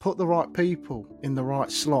put the right people in the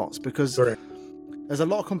right slots, because Correct. there's a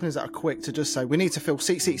lot of companies that are quick to just say, we need to fill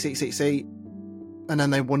seat, and then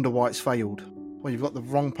they wonder why it's failed. Well, you've got the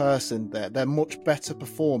wrong person there. They're much better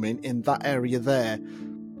performing in that area there.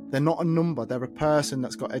 They're not a number. They're a person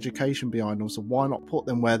that's got education behind them. So why not put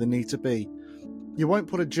them where they need to be? You won't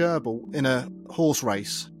put a gerbil in a horse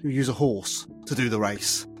race who use a horse to do the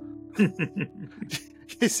race.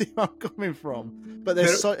 You see where I'm coming from? But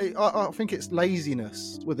there's I think it's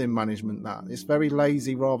laziness within management. That it's very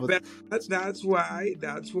lazy rather. That's why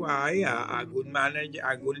a good manager,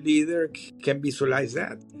 a good leader can visualize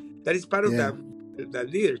that. That is part of the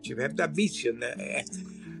leadership. Have that vision.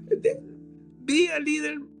 Be a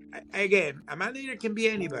leader. Again, a manager can be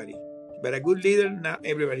anybody, but a good leader, not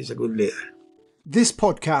everybody is a good leader. This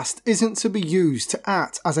podcast isn't to be used to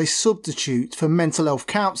act as a substitute for mental health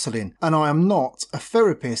counselling, and I am not a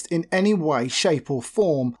therapist in any way, shape or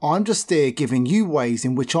form. I'm just here giving you ways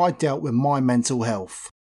in which I dealt with my mental health.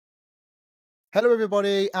 Hello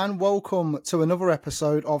everybody, and welcome to another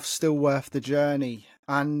episode of Still Worth the Journey.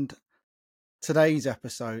 And today's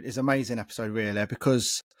episode is an amazing episode really,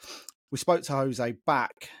 because we spoke to Jose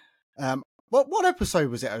back. What episode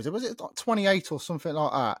was it, Jose? Was it like 28 or something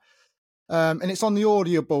like that? And it's on the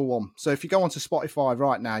Audible one. So if you go onto Spotify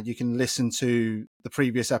right now, you can listen to the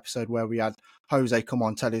previous episode where we had Jose come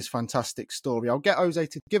on, tell his fantastic story. I'll get Jose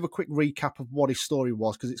to give a quick recap of what his story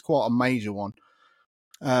was, because it's quite a major one.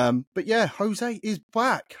 But yeah, Jose is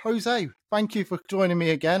back. Jose, thank you for joining me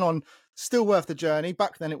again on Still Worth the Journey.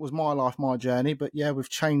 Back then it was My Life, My Journey. But yeah, we've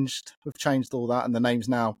changed all that, and the name's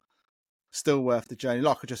now Still Worth the Journey.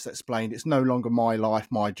 Like I just explained, it's no longer My Life,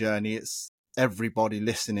 My Journey. It's everybody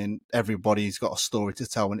listening, everybody's got a story to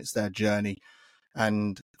tell, and it's their journey.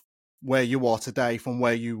 And where you are today from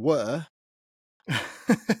where you were,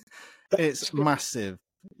 it's massive.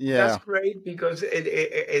 Yeah, that's great, because it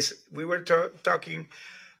is. We were talking.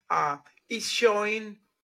 It's showing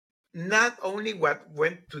not only what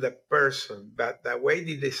went to the person, but the way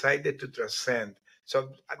they decided to transcend. So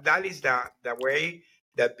that is the way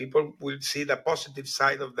that people will see the positive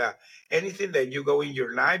side of that. Anything that you go in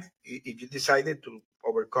your life, if you decided to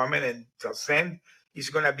overcome it and transcend, it's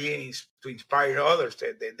going to be to inspire others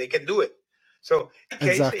that they can do it. So in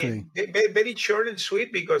case, exactly. very short and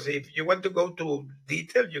sweet, because if you want to go to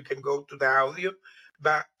detail, you can go to the audio.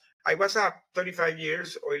 But I was a 35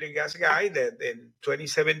 years oil and gas guy that in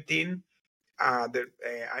 2017,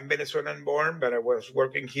 I'm Venezuelan born, but I was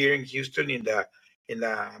working here in Houston in the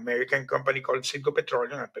American company called Cinco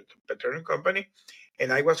Petroleum, a petroleum company.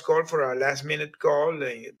 And I was called for a last minute call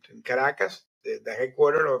in Caracas, the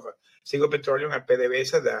headquarters of Cinco Petroleum and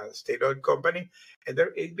PDVSA, the state oil company. And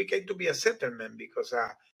there, it became to be a settlement, because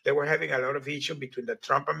they were having a lot of issues between the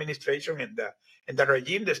Trump administration and the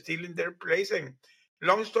regime. They're still in their place. And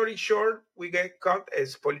long story short, we get caught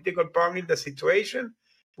as political pawn in the situation.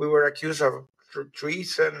 We were accused of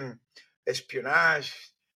treason, espionage,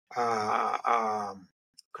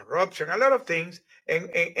 corruption, a lot of things. And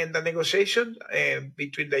the negotiation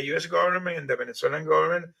between the U.S. government and the Venezuelan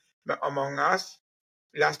government among us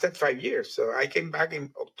lasted 5 years. So I came back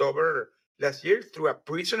in October last year through a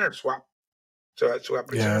prisoner swap. So a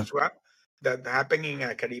prisoner swap that happened in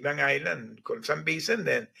a Caribbean island called San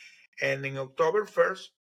Vicente. And in October 1st,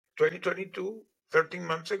 2022, 13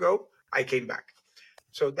 months ago, I came back.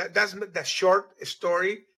 So that's the short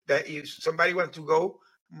story. That if somebody wants to go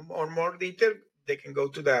on more detail, they can go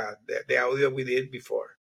to the audio we did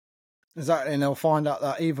before. Exactly, and they'll find out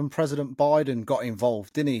that even President Biden got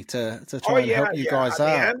involved, didn't he, to try and help you guys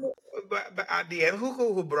out? But at the end,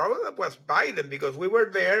 who brought it up was Biden, because we were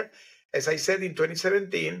there, as I said, in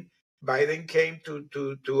 2017. Biden came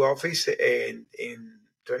to office in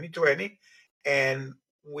 2020, and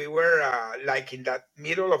we were like in that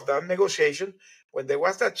middle of that negotiation when there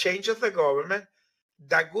was that change of the government.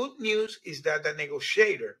 The good news is that the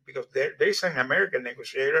negotiator, because there is an American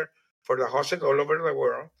negotiator for the hosted all over the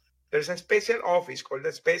world, there's a special office called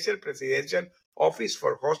the Special Presidential Office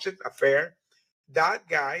for Hosted Affairs. That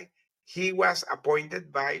guy, he was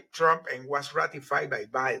appointed by Trump and was ratified by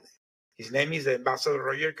Biden. His name is Ambassador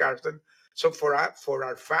Roger Carson. So for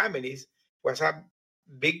our families, was a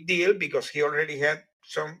big deal, because he already had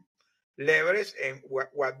some leverage. And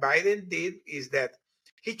what Biden did is that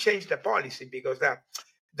he changed the policy, because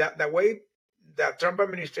the way the Trump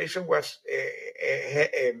administration was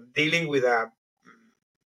dealing with a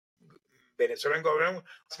Venezuelan government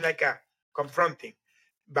was like a confronting.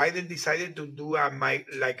 Biden decided to do a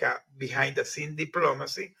behind the scene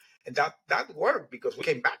diplomacy, and that worked, because we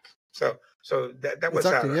came back. So that was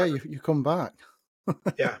exactly. You come back.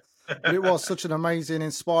 Yeah. But it was such an amazing,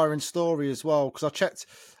 inspiring story as well. Because I checked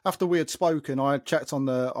after we had spoken, I had checked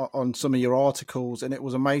on some of your articles, and it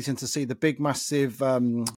was amazing to see the big, massive.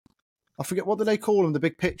 I forget what do they call them, the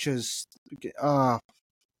big pictures.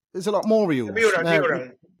 There's a lot more reels.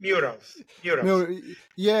 Murals.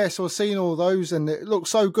 Yeah, so I've seen all those, and it looks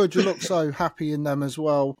so good. You look so happy in them as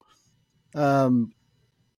well. And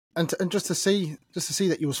just to see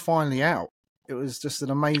that you was finally out, it was just an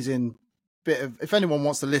amazing bit of. If anyone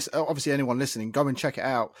wants to listen, obviously anyone listening, go and check it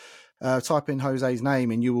out. Type in Jose's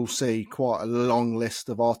name, and you will see quite a long list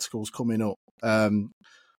of articles coming up. I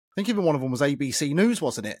think even one of them was ABC News,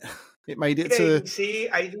 wasn't it? It made it to. ABC.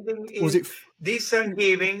 I didn't. Was it? This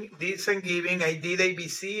Thanksgiving, I did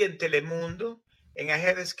ABC and Telemundo, and I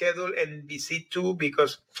had a schedule NBC too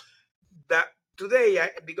because that today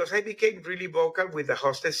because I became really vocal with the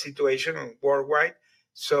hostage situation worldwide.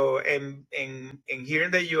 So and here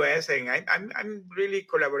in the U.S. and I'm really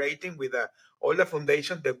collaborating with all the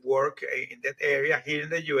foundations that work in that area here in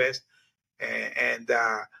the U.S. And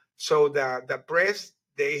so the press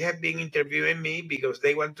they have been interviewing me because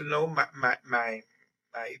they want to know my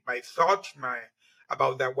thoughts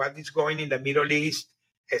about what is going in the Middle East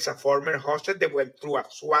as a former hostage that went through a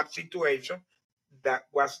SWAT situation that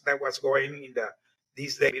was going in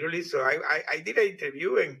this day Middle East. So I did an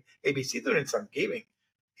interview in ABC during Thanksgiving.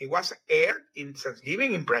 It was aired in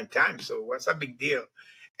Thanksgiving in prime time, so it was a big deal.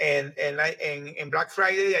 And Black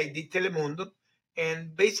Friday I did Telemundo,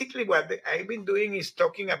 and basically what I've been doing is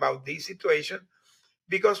talking about this situation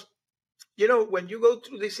because when you go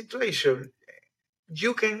through this situation,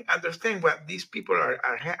 you can understand what these people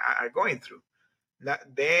are going through.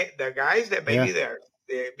 The guys that maybe they're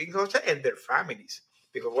being hosted and their families.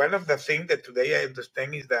 Because one of the things that today I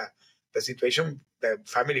understand is the situation the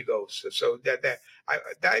family goes. So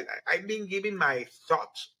I've been giving my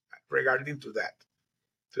thoughts regarding to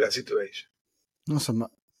that situation. Awesome.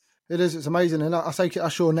 It is. It's amazing, and I think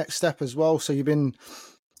that's your next step as well. So you've been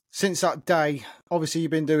since that day. Obviously,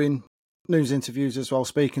 you've been doing news interviews as well,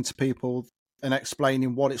 speaking to people and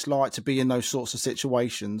explaining what it's like to be in those sorts of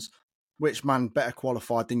situations. Which man better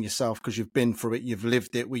qualified than yourself because you've been through it, you've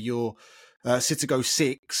lived it with your Citigo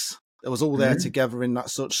 6. It was all there together in that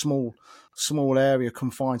such small area,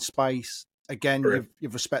 confined space. Again,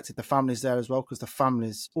 you've respected the families there as well because the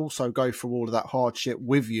families also go through all of that hardship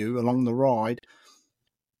with you along the ride.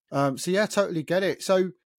 So yeah, totally get it.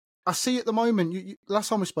 So I see at the moment, you last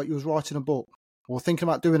time we spoke, you was writing a book or thinking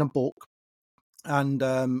about doing a book and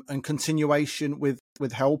continuation with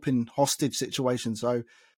help in hostage situations. So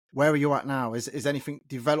where are you at now? Is anything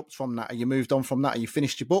developed from that? Are you moved on from that? Are you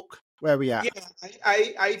finished your book? Where are we at? Yeah,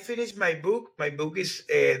 I finished my book. My book is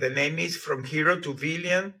the name is From Hero to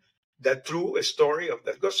Villain: The True Story of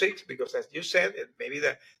the Go Six. Because as you said, and maybe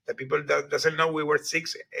the people that doesn't know, we were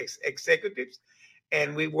six executives,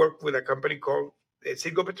 and we worked with a company called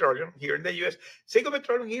Citgo Petroleum here in the U.S. Citgo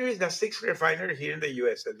Petroleum here is the sixth refinery here in the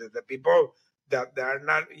U.S. The people that are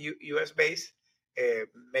not U.S. based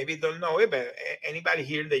maybe don't know it, but anybody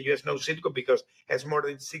here in the U.S. knows Citgo because it has more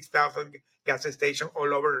than 6,000 gas stations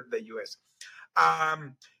all over the U.S.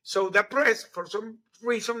 So the press, for some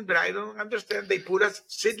reason that I don't understand, they put us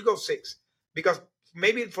Citgo 6 because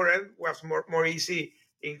maybe for them was more easy.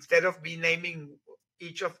 Instead of be naming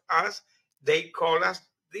each of us, they call us,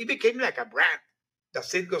 they became like a brand, the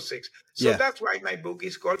Citgo 6. So that's why my book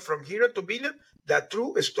is called From Hero to Villain: The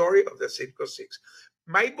True Story of the Citgo 6.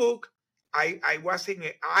 My book, I'm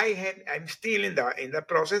still in the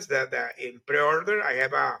process that in pre-order. I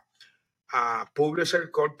have a publisher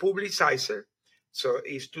called Publicizer. So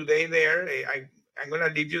it's today there. I'm going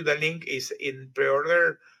to leave you the link. It's in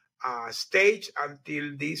pre-order stage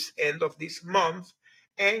until this end of this month.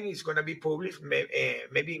 And it's going to be published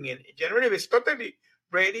maybe in January. It's totally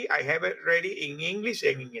ready. I have it ready in English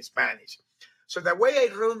and in Spanish. So the way I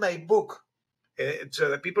wrote my book, so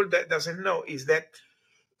the people that doesn't know, is that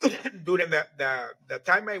during the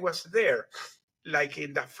time I was there, like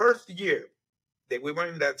in the first year that we were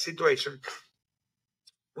in that situation,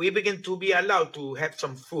 we began to be allowed to have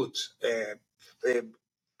some foods,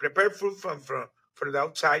 prepared food from the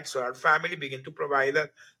outside. So our family began to provide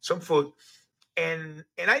some food. And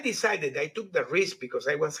I decided, I took the risk because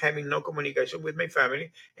I was having no communication with my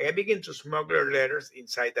family, and I began to smuggle letters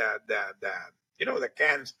inside the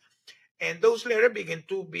cans. And those letters began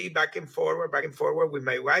to be back and forward with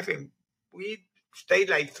my wife. And we stayed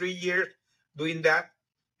like 3 years doing that.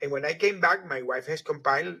 And when I came back, my wife has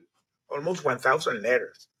compiled almost 1,000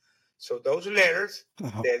 letters. So those letters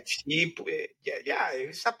that she,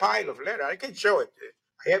 it's a pile of letters. I can show it.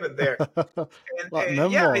 I have it there. And Like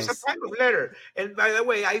yeah, it's a memoirs. type of letter. And by the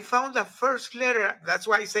way, I found the first letter. That's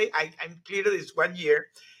why I say I'm clear this 1 year.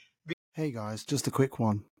 Hey guys, just a quick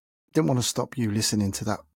one. Didn't want to stop you listening to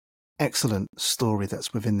that excellent story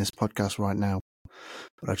that's within this podcast right now,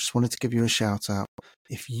 but I just wanted to give you a shout out.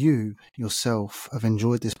 If you yourself have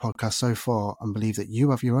enjoyed this podcast so far and believe that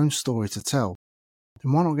you have your own story to tell,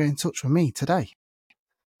 then why not get in touch with me today?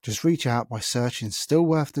 Just reach out by searching Still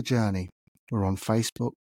Worth the Journey. We're on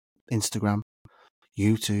Facebook, Instagram,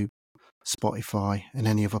 YouTube, Spotify, and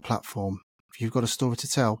any other platform. If you've got a story to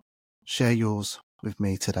tell, share yours with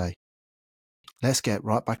me today. Let's get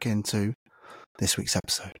right back into this week's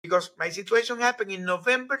episode. Because my situation happened in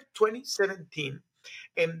November 2017,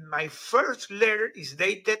 and my first letter is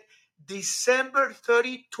dated December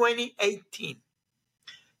 30, 2018.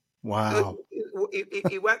 Wow.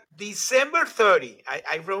 It was December 30.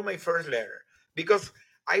 I wrote my first letter because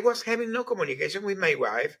I was having no communication with my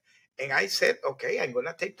wife. And I said, okay, I'm going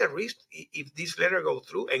to take the risk if this letter goes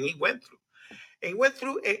through. And it went through. And went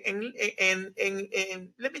through. And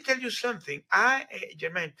let me tell you something.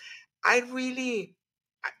 Jermaine, I really,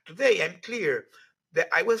 today I'm clear that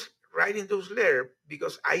I was writing those letters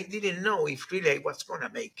because I didn't know if really I was going to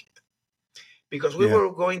make it. Because we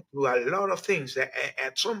were going through a lot of things.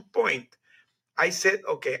 At some point, I said,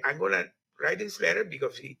 okay, I'm going to write this letter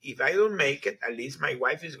because if I don't make it, at least my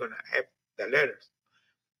wife is going to have the letters.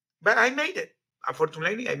 But I made it.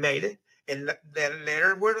 Unfortunately, I made it. And the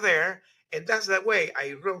letters were there. And that's the way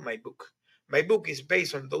I wrote my book. My book is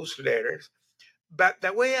based on those letters. But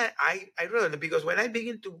the way I wrote it, because when I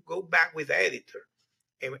begin to go back with the editor,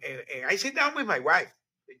 and I sit down with my wife,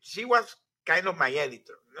 she was kind of my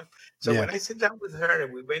editor. You know? So when I sit down with her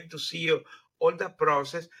and we went to see all the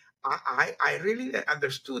process, I really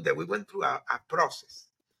understood that we went through a process,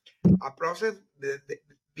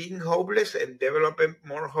 being hopeless and developing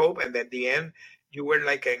more hope. And at the end, you were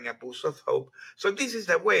like in a boost of hope. So this is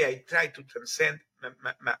the way I try to transcend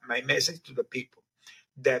my message to the people,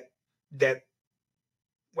 that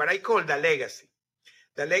what I call the legacy.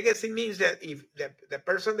 The legacy means that if the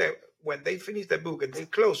person that when they finish the book and they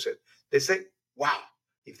close it, they say, wow,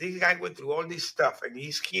 if this guy went through all this stuff and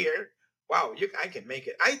he's here, wow, I can make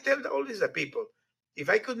it. I tell all these people, if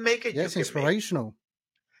I could make it, you it's can inspirational. make it.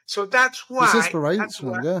 So that's why. It's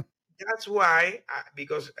inspirational, That's why,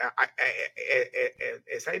 because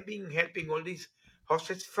as I've been helping all these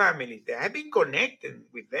hostage families, they have been connecting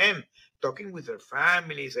with them, talking with their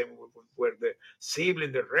families and with the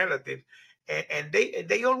siblings, the relatives, and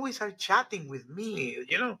they always are chatting with me,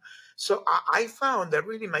 you know. So I found that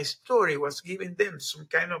really my story was giving them some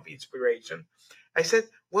kind of inspiration. I said,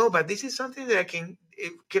 well, but this is something that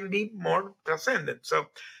it can be more transcendent.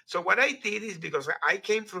 So what I did is, because I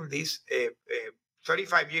came from this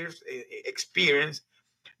 35 years experience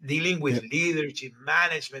dealing with leadership,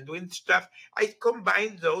 management, doing stuff, I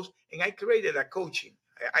combined those and I created a coaching.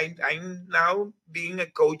 I'm now being a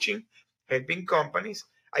coaching, helping companies.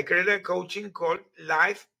 I created a coaching called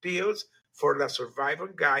Life Pills for the Survivor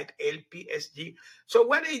Guide, LPSG. So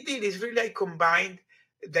what I did is really I combined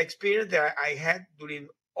the experience that I had during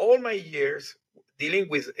all my years dealing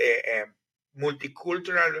with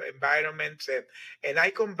multicultural environments, and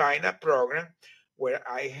I combined a program where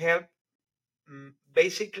I help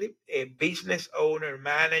basically business owner,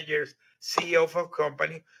 managers, CEO of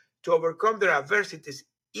company to overcome their adversities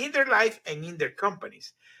in their life and in their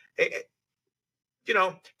companies.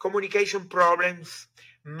 Communication problems,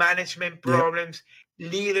 management problems,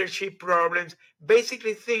 leadership problems,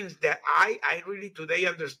 basically things that I really today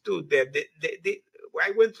understood that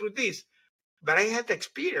I went through this, but I had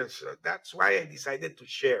experience. So that's why I decided to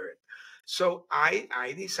share it. So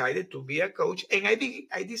I decided to be a coach, and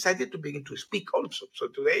I decided to begin to speak also. So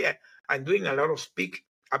today I'm doing a lot of speak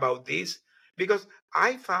about this because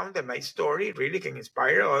I found that my story really can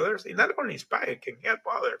inspire others, and not only inspire, it can help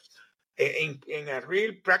others in a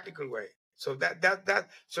real practical way. So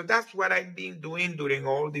that's what I've been doing during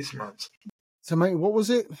all these months. So, mate, what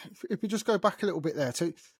was it? If you just go back a little bit there,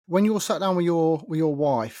 to when you were sat down with your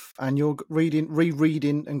wife and you're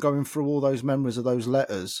rereading and going through all those memories of those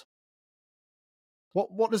letters,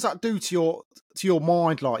 what does that do to your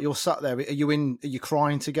mind? Like, you're sat there, are you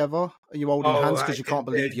crying together? Are you holding hands because you can't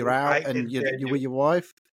believe you're out and you're with your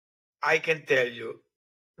wife? I can tell you,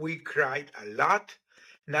 we cried a lot.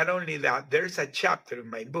 Not only that, there's a chapter in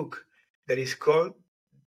my book that is called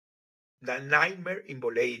The Nightmare in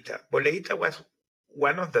Boleita. Boleita was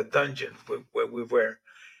one of the dungeons where we were.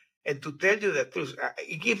 And to tell you the truth,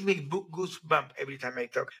 it gives me goosebumps every time I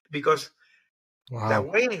talk, because the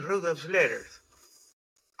way I wrote those letters,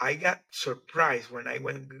 I got surprised when I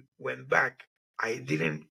went back. I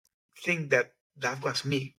didn't think that was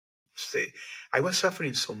me. I was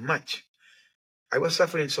suffering so much. I was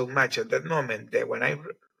suffering so much at that moment that when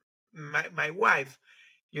my wife,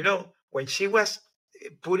 when she was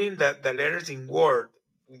putting the letters in Word,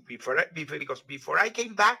 because before I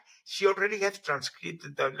came back, she already had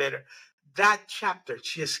transcribed the letter. That chapter,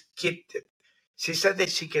 she skipped it. She said that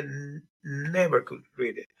she can never could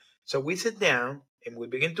read it. So we sat down and we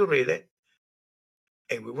began to read it,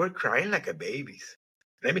 and we were crying like a babies.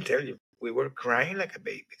 Let me tell you, we were crying like a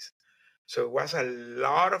babies. So it was a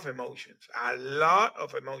lot of emotions, a lot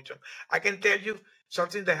of emotion. I can tell you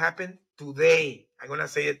something that happened today. I'm gonna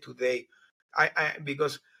say it today,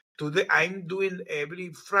 because today I'm doing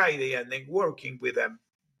every Friday and then working with them.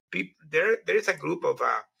 There is a group of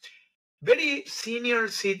very senior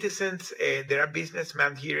citizens. There are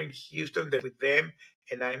businessmen here in Houston. That with them,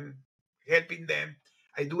 and I'm helping them.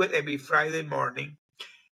 I do it every Friday morning,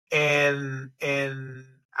 and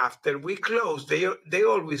after we close, they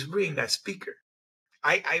always bring a speaker.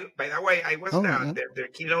 I by the way, I was their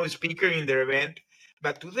keynote speaker in their event,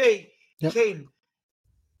 but today came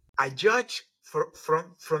a judge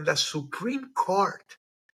from the Supreme Court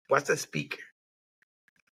was the speaker.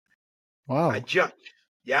 Wow. A judge.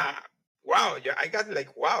 Yeah. Wow. Yeah, I got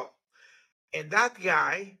like wow. And that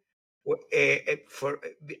guy,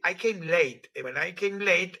 I came late. And when I came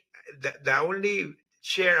late, the only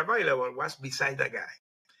chair available was beside the guy.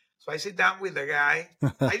 So I sit down with the guy.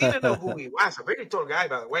 I didn't know who he was. A very tall guy,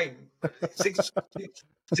 by the way, six,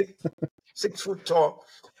 6 foot tall.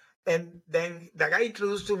 And then the guy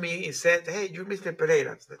introduced to me. He said, "Hey, you're Mr.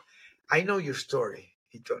 Pereira. I know your story."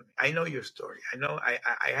 He told me, "I know your story. I know. I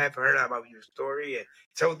have heard about your story." And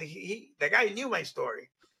so the guy knew my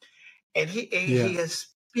story, and he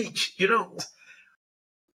has speech.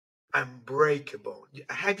 Unbreakable.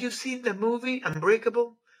 Have you seen the movie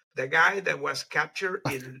Unbreakable? The guy that was captured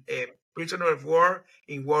in a prisoner of war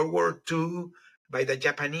in World War II by the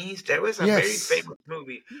Japanese. There was a very famous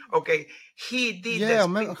movie. Okay, he did the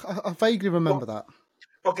speech. I vaguely remember that.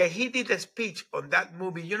 Okay, he did a speech on that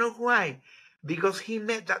movie. You know why? Because he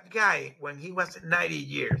met that guy when he was 90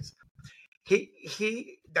 years.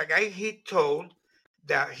 The guy he told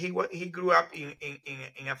that he grew up in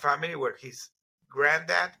a family where his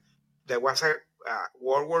granddad, that was a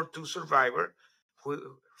World War II survivor,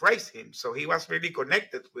 who raised him. So he was really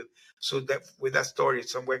connected with that story.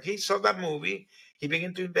 So when he saw that movie, he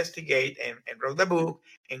began to investigate and wrote the book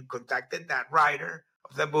and contacted that writer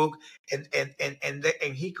of the book, and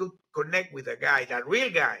he could connect with the guy, the real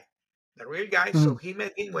guy. So he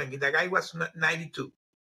met him when the guy was 92.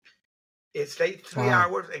 It stayed 3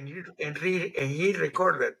 hours, and he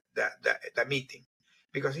recorded the meeting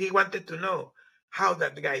because he wanted to know how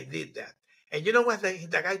that guy did that. And you know what the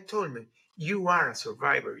guy told me? You are a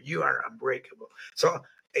survivor. You are unbreakable. So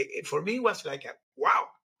for me, it was like a wow.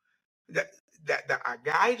 That a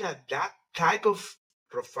guy that type of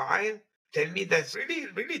profile tell me that's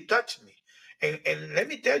really touched me. And let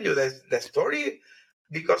me tell you the story,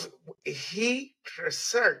 because he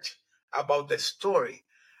researched about the story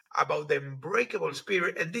about the unbreakable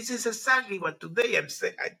spirit, and this is exactly what today I'm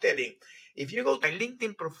telling. If you go to my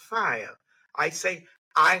LinkedIn profile, I say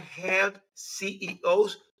I help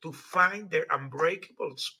CEOs to find their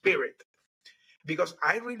unbreakable spirit, because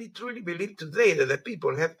I really truly believe today that the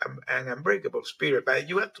people have an unbreakable spirit, but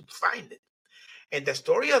you have to find it. And the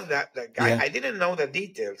story of that guy, I didn't know the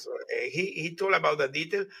details. He told about the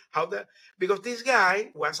detail because this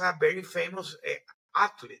guy was a very famous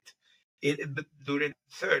athlete during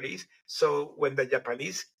the 30s. So when the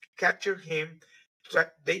Japanese captured him,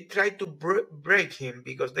 they tried to break him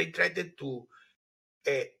because they tried to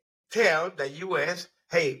uh, tell the U.S.,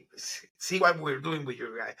 "Hey, see what we're doing with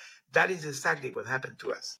your guy." That is exactly what happened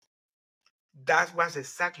to us. That was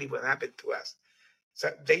exactly what happened to us.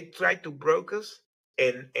 So they tried to broke us,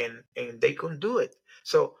 and they couldn't do it.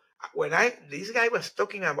 So when this guy was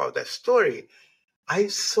talking about that story, I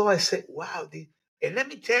said, wow. And let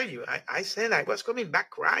me tell you, I said I was coming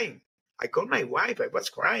back crying. I called my wife. I was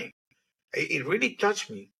crying. It really touched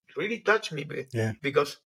me. It really touched me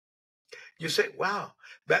because you said, wow,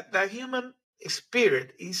 but the human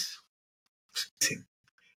spirit is amazing.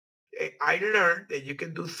 I learned that you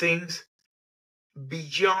can do things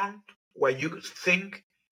beyond what you think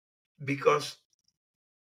because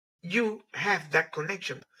you have that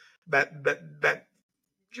connection. But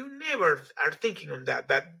you never are thinking on that.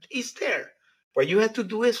 But it's there. What you have to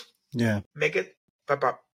do is make it pop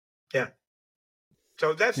up. Yeah.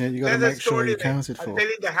 So that's you got to a make sure story you're that counted I'm for.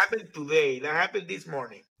 telling that happened today. That happened this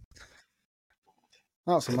morning.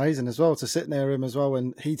 That's amazing as well, to sit near him as well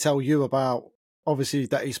and he tell you about obviously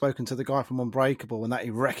that he's spoken to the guy from Unbreakable and that he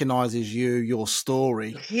recognizes you, your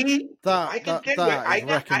story. I can tell you, That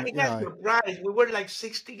is I got surprised. We were like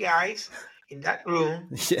 60 guys in that room,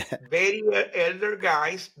 yeah, very elder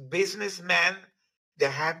guys, businessmen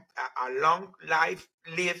that had a long life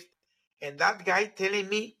lived. And that guy telling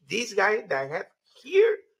me, this guy that I have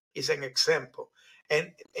here is an example.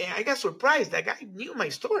 And I got surprised. That guy knew my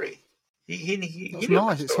story. He that's knew my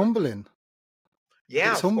nice. It's story. humbling.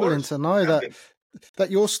 Yeah, It's of humbling course. to know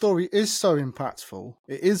that your story is so impactful.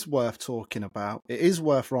 It is worth talking about. It is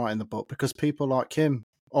worth writing the book because people like him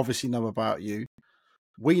obviously know about you.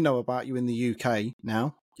 We know about you in the UK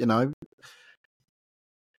now. You know,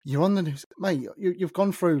 you're on the news, mate. You've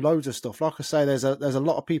gone through loads of stuff. Like I say, there's a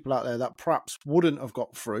lot of people out there that perhaps wouldn't have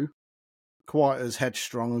got through quite as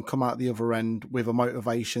headstrong and come out the other end with a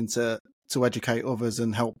motivation to educate others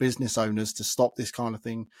and help business owners to stop this kind of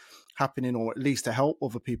thing happening, or at least to help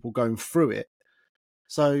other people going through it.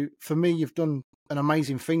 So for me, you've done an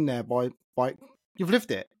amazing thing there by you've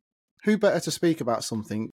lived it. Who better to speak about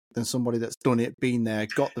something than somebody that's done it, been there,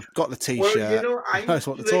 got the Well, t-shirt, I'm knows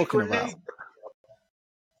what they're today talking about. connected.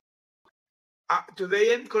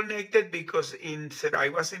 Today I'm connected because I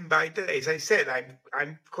was invited. As I said,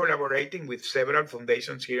 I'm collaborating with several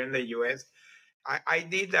foundations here in the U.S. I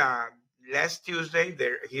did last Tuesday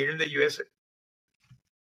there here in the U.S.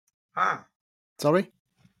 Sorry?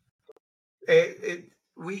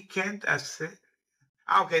 We can't access.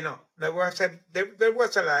 Okay, no, there was like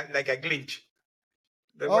a glitch.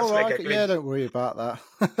 There Oh, was like right. a Yeah, glitch. don't worry about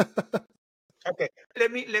that. Okay,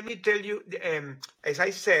 let me tell you. As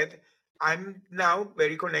I said, I'm now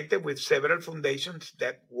very connected with several foundations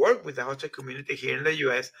that work with the hostel community here in the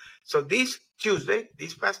U.S. So this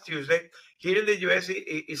past Tuesday, here in the U.S.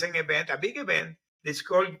 is an event, a big event. It's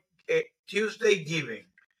called Tuesday Giving.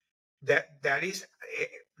 That is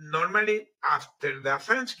normally after the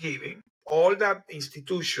Thanksgiving, all the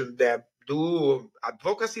institutions that do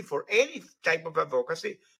advocacy for any type of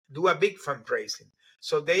advocacy do a big fundraising.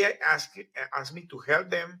 So they asked me to help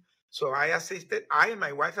them. So I and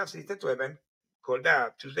my wife assisted to an event called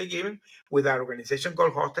Tuesday Giving with an organization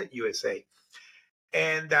called Hostel USA.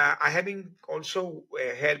 And I have been also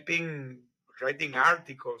helping writing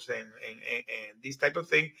articles and this type of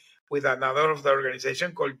thing with another of the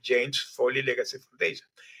organization called James Foley Legacy Foundation.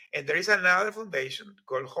 And there is another foundation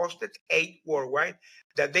called Hosted 8 Worldwide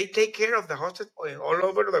that they take care of the hosted all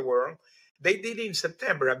over the world. They did in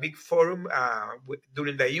September a big forum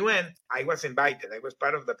during the UN. I was invited. I was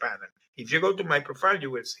part of the panel. If you go to my profile,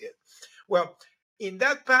 you will see it. Well, in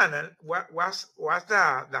that panel was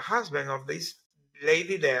the husband of this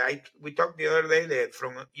lady that we talked the other day that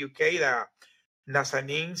from UK, the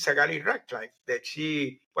Nazanin Sagali Ratcliffe, that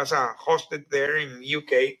she was hosted there in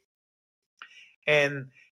UK, and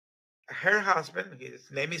her husband,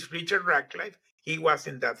 his name is Richard Ratcliffe. He was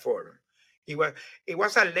in that forum. It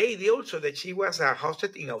was a lady also that she was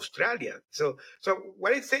hosted in Australia. So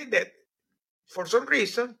what I say that for some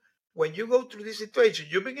reason, when you go through this situation,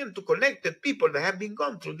 you begin to connect with people that have been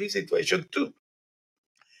gone through this situation too,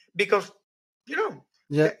 because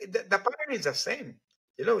Yeah. the pattern is the same.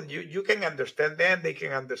 You can understand them, they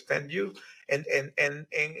can understand you, and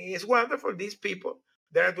it's wonderful. These people,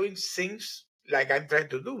 they are doing things like I'm trying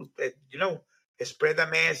to do. Spread a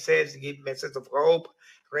message, give message of hope,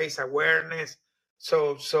 raise awareness.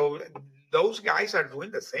 So those guys are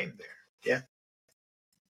doing the same there.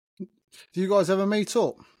 Yeah. Do you guys ever meet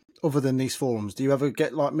up other than these forums? Do you ever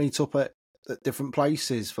get meet up at different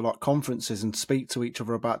places for conferences and speak to each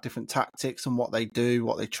other about different tactics and what they do,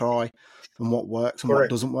 what they try, and what works and what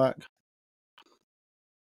doesn't work?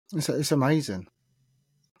 It's amazing.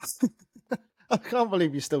 I can't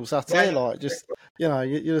believe you're still sat here,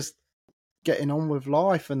 you're just getting on with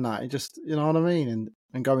life and that. You just, you know what I mean,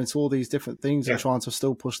 and going to all these different things and trying to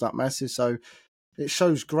still push that message. So it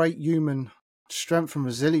shows great human strength and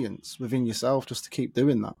resilience within yourself just to keep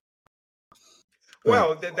doing that.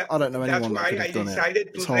 Well, I don't know that's anyone that why could have I done it. decided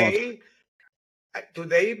It's hard.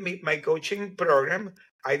 Today, my coaching program,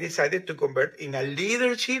 I decided to convert in a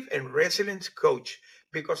leadership and resilience coach,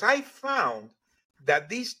 because I found that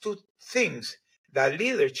these two things, the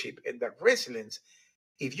leadership and the resilience,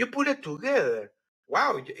 if you put it together,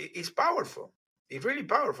 wow, it's powerful. It's really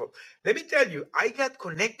powerful. Let me tell you, I got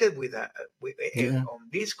connected with on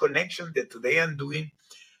this connection that today I'm doing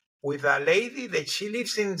with a lady that she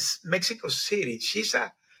lives in Mexico City. She's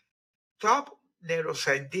a top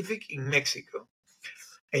neuroscientific in Mexico.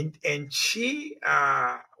 And she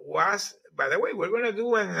was, by the way, we're going to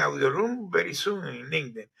do an audio room very soon in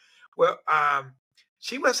LinkedIn. Well,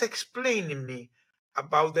 she was explaining me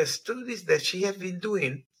about the studies that she has been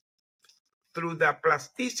doing through the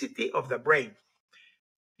plasticity of the brain.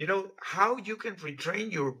 How you can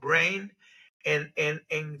retrain your brain. And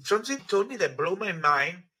something told me that blew my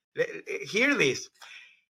mind. Hear this.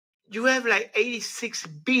 You have like 86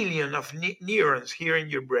 billion of neurons here in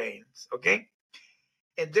your brains, okay?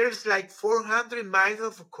 And there's like 400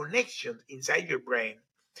 miles of connections inside your brain.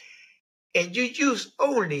 And you use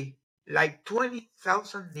only like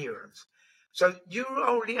 20,000 neurons. So you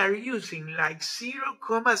only are using like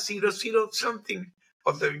 0.00 something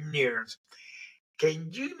of the neurons.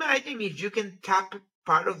 Can you imagine if you can tap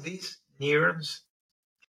part of these neurons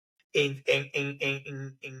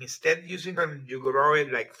instead using them, you grow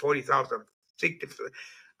it like 40,000, 60,000.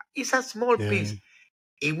 It's a small piece.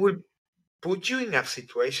 It will put you in a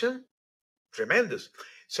situation tremendous.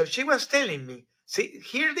 So she was telling me, see,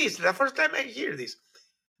 hear this, the first time I hear this,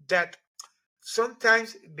 that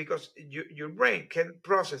sometimes because your brain can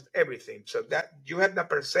process everything, so that you have the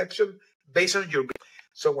perception based on your brain.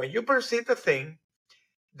 So when you perceive the thing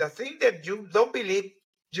that you don't believe,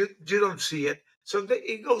 you don't see it, so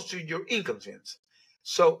it goes to your inconscience.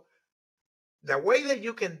 So the way that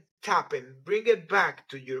you can tap and bring it back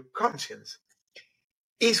to your conscience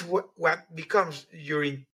is what becomes your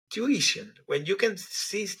intuition, when you can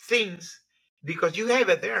see things because you have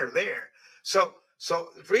it there. So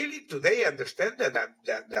really today I understand that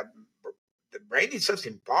the brain is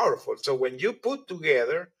something powerful. So when you put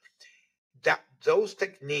together those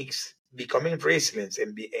techniques, becoming resilient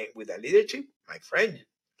and with a leadership, my friend,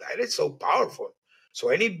 that is so powerful. So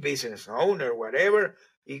any business owner, whatever,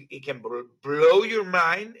 it can blow your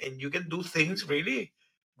mind, and you can do things really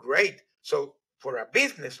great. So for a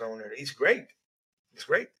business owner, it's great. It's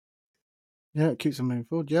great. Yeah, it keeps them moving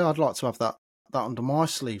forward. Yeah, I'd like to have that under my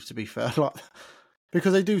sleeve, to be fair. Like,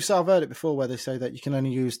 because they do say, I've heard it before, where they say that you can only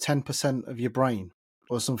use 10% of your brain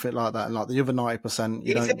or something like that, and like the other 90%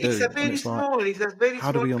 you don't It's do. a And very it's like, small. It's a very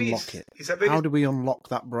how do small we piece. unlock it? It's a very How do we unlock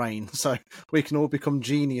that brain so we can all become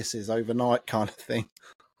geniuses overnight, kind of thing,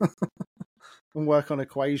 and work on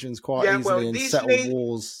equations quite easily and settle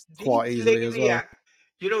wars quite easily as well?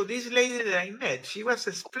 This lady that I met, she was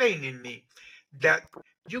explaining me that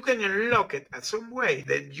you can unlock it at some way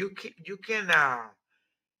that you can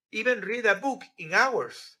even read a book in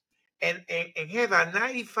hours, and have a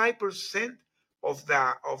 95% of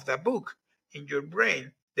the book in your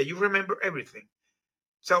brain, that you remember everything.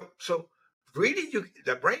 So really,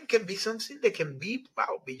 the brain can be something that can be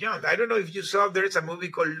beyond. I don't know if you saw, there's a movie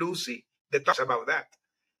called Lucy that talks about that.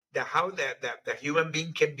 How the human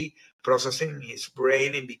being can be processing his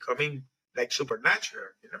brain and becoming like supernatural.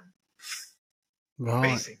 Right.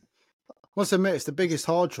 Amazing. Must admit, it's the biggest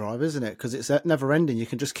hard drive, isn't it? Because it's never ending. You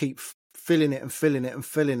can just keep filling it and filling it and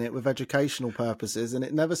filling it with educational purposes, and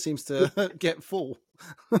it never seems to get full.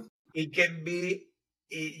 It can be,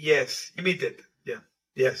 yes, limited. Yeah.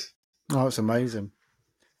 Yes. Oh, it's amazing.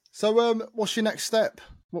 So, what's your next step?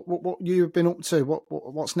 What you've been up to?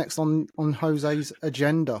 What's next on Jose's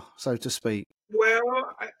agenda, so to speak?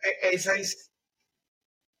 Well, as I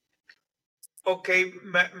okay,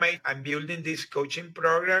 I'm building this coaching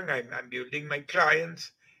program. I'm building my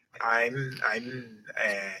clients. I'm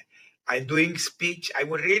doing speech. I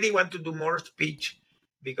would really want to do more speech,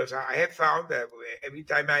 because I have found that every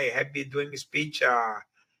time I have been doing speech,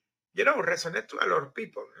 resonate to a lot of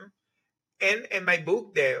people. And my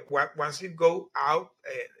book, once it go out,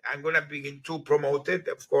 I'm gonna begin to promote it,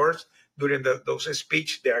 of course, during those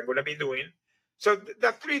speech that I'm gonna be doing. So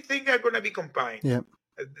the three things are gonna be combined. Yeah.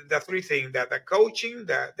 The three things, that the coaching,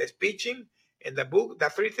 the speeching, and the book, the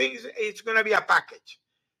three things, it's gonna be a package,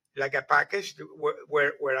 like a package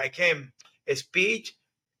where I can speech,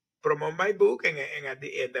 promote my book, and at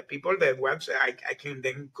the end, the people that wants, I can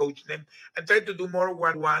then coach them and try to do more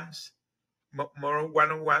one-on-ones,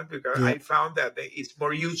 because Yeah. I found that it's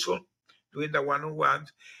more useful doing the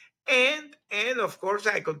one-on-ones. And of course,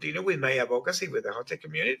 I continue with my advocacy with the hotel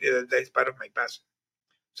community. That's part of my passion.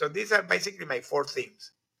 So these are basically my four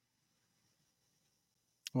things.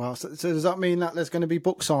 Well, so does that mean that there's going to be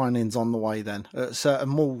book signings on the way then at certain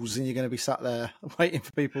malls, and you're going to be sat there waiting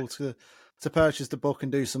for people to purchase the book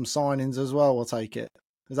and do some signings as well? I'll take it.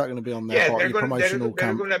 Is that going to be on there, Yeah, part of your promotional there's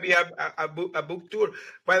camp? going to be a book tour.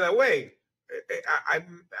 By the way,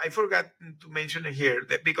 I forgot to mention it here,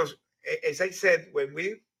 that because, as I said, when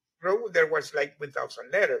we wrote, there was like 1,000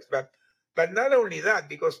 letters. But not only that,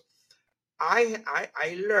 because I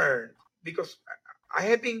learned, because I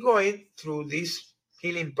have been going through this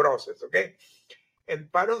healing process, okay?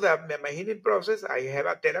 And part of my healing process, I have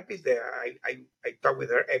a therapist that I talk with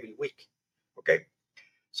her every week, okay?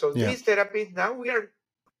 So Yeah. this therapist, now we are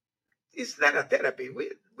it's not a therapy.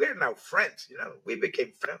 We're now friends. We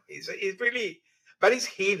became friends. It's really, but it's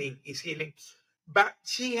healing. It's healing. But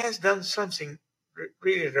she has done something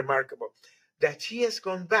really remarkable. That she has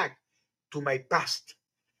gone back to my past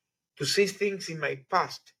to see things in my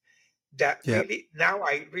past that Yeah. really now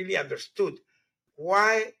I really understood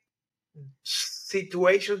why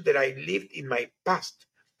situations that I lived in my past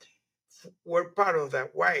were part of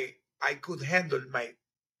that why I could handle my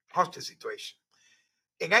hostage situation.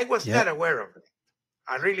 And I was Yeah. not aware of it.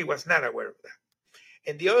 I really was not aware of that.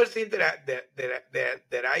 And the other thing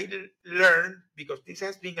that I learned, because this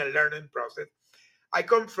has been a learning process, I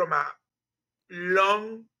come from a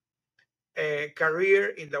long career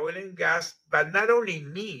in the oil and gas, but not only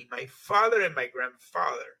me, my father and my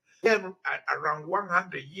grandfather. We have around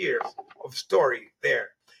 100 years of story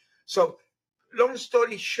there. So, long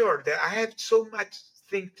story short, that I have so much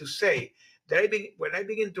thing to say that when I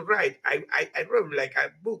began to write, I wrote like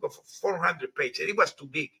a book of 400 pages. It was too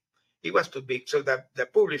big. It was too big. So the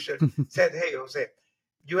publisher said, "Hey, Jose,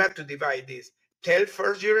 you have to divide this. Tell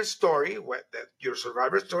first your story, your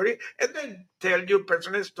survivor story, and then tell your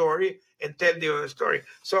personal story and tell the other story."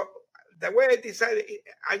 So the way I decided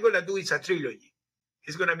I'm gonna do is a trilogy.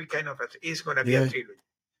 It's gonna be it's gonna be a Yeah. trilogy.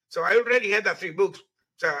 So I already had the 3 books.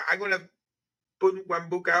 So I'm gonna put one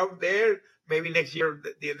book out there, maybe next year,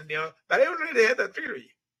 but I already had a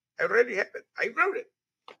trilogy. I already have it. I wrote it.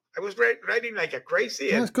 I was writing like a crazy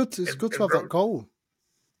No, and it's good. It's good to and have that wrote. goal.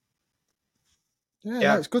 Yeah, no,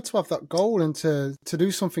 Yeah, it's good to have that goal and to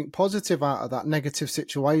do something positive out of that negative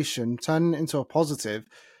situation, turning it into a positive.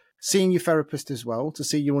 Seeing your therapist as well to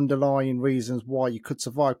see your underlying reasons why you could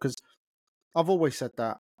survive. Because I've always said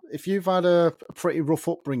that if you've had a pretty rough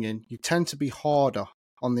upbringing, you tend to be harder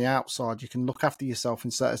on the outside. You can look after yourself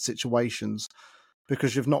in certain situations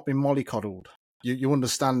because you've not been mollycoddled. You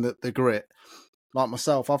understand that the grit. Like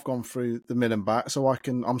myself, I've gone through the mill and back, so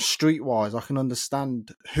I'm streetwise. I can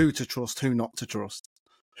understand who to trust, who not to trust,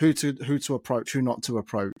 who to approach, who not to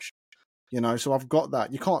approach. So I've got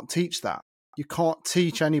that. You can't teach that. You can't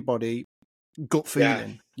teach anybody gut yeah,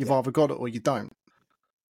 feeling. You've either got it or you don't.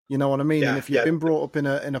 You know what I mean? And yeah, if you've yeah, been brought up in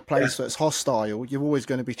a yeah. place that's hostile, you're always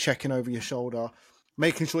going to be checking over your shoulder,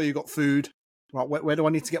 making sure you got food. Right, where do I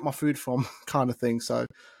need to get my food from? Kind of thing. So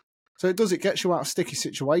it gets you out of sticky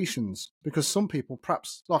situations because some people,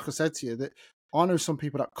 perhaps, like I said to you, that I know some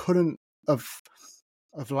people that couldn't have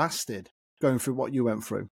lasted going through what you went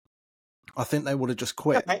through. I think they would have just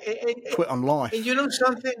Yeah, quit on and life. you know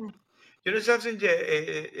something, Jermaine,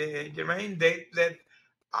 that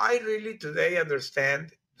I really today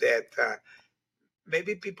understand that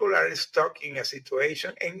maybe people are stuck in a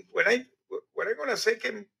situation, and what I'm gonna say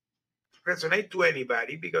can resonate to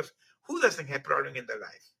anybody because who doesn't have problem in their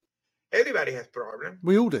life? Everybody has problem.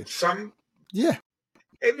 We all do. Some Yeah,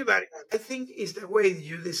 Everybody. I think it's the way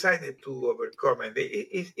you decided to overcome it.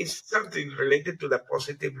 It's something related to the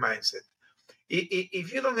positive mindset.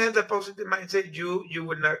 If you don't have the positive mindset, you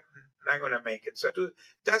will not gonna make it. So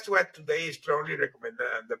that's what today is strongly recommended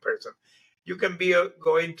on the person. You can be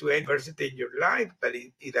going to any university in your life, but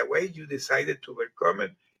in the way you decided to overcome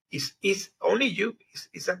it is only you.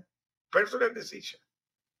 It's a personal decision.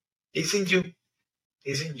 It's in you.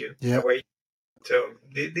 It's in you. The yeah. way. So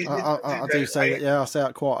this I, is I, something I that do say that. Yeah, I say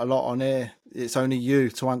that quite a lot on here. It's only you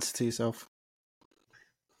to answer to yourself.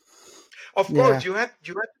 of Yeah. course you have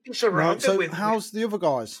to be No. surrounded So with how's the other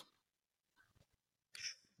guys?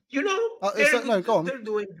 Is that no? Go on. they're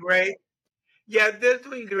doing great. Yeah, they're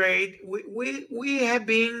doing great.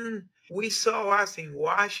 We saw us in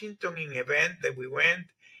Washington in event that we went.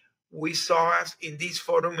 We saw us in this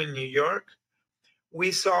forum in New York.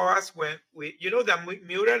 We saw us when the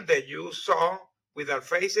mural that you saw with our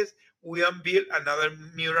faces. We unveiled another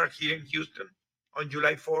mural here in Houston on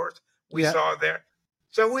July 4th. We Yeah. saw there.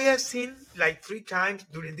 So we have seen like 3 times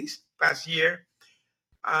during this past year.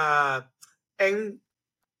 And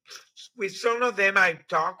with some of them I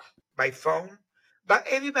talk by phone, but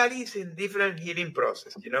everybody is in different healing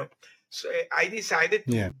process. So I decided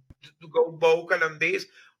Yeah. to go vocal on this.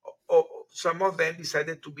 Some of them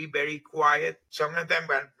decided to be very quiet. Some of them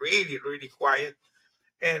were really, really quiet.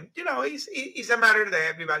 And it's a matter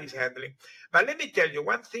that everybody's handling. But let me tell you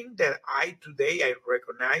one thing that I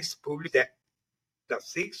recognize publicly that the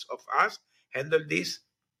 6 of us handled this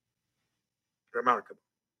remarkable.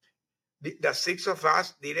 The 6 of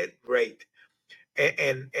us did it great.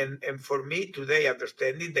 And for me today,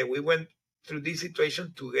 understanding that we went through this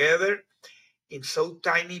situation together in so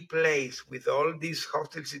tiny place with all these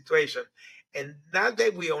hostile situation, and not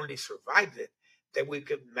that we only survived it, that we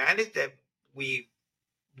could manage that we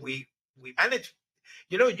we managed.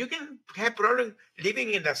 You can have problem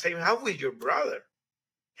living in the same house with your brother.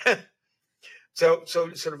 So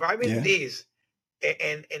surviving Yeah. this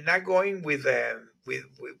and not going with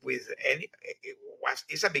any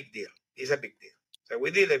it's a big deal. It's a big deal. So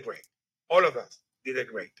we did it great. All of us did it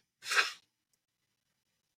great.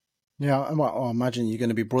 Yeah, I imagine you're going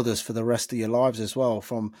to be brothers for the rest of your lives as well.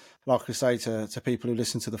 From, like I say, to people who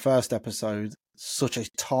listen to the first episode, such a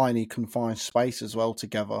tiny confined space as well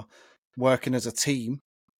together, working as a team,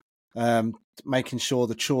 making sure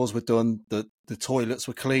the chores were done, that the toilets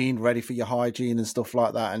were clean, ready for your hygiene and stuff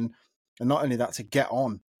like that, and not only that, to get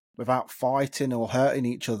on without fighting or hurting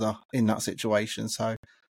each other in that situation. So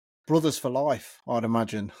brothers for life, I'd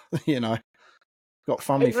imagine. Got I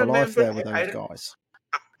family for life remember there with those guys.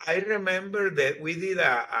 I remember that we did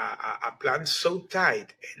a plan so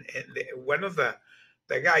tight, one of the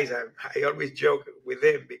guys, I always joke with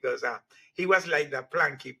him because he was like the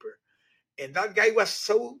plan keeper, and that guy was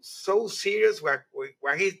so serious what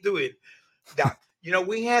he's doing that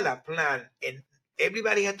we had a plan and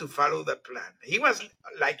everybody had to follow the plan. He was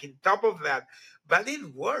like in top of that, but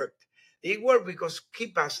it worked. It worked because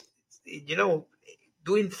keep us,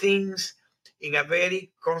 doing things in a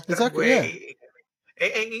very constant Exactly, yeah. way,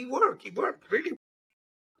 and it worked. It worked really.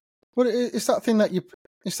 Well, it's that thing that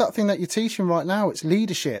you're teaching right now. It's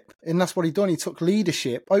leadership, and that's what he done. He took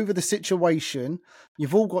leadership over the situation.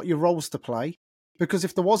 You've all got your roles to play, because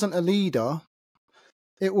if there wasn't a leader,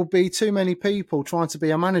 it would be too many people trying to be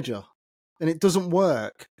a manager, and it doesn't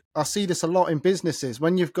work. I see this a lot in businesses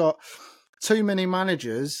when you've got too many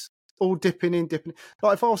managers all dipping in.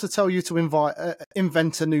 Like if I was to tell you to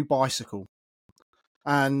invent a new bicycle,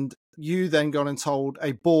 and you then gone and told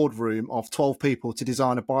a boardroom of 12 people to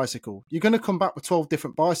design a bicycle, you're going to come back with 12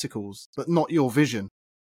 different bicycles, but not your vision.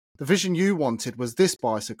 The vision you wanted was this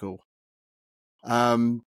bicycle.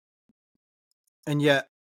 And yet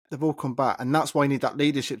they've all come back. And that's why you need that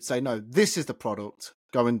leadership to say, no, this is the product.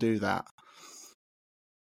 Go and do that.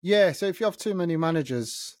 Yeah, so if you have too many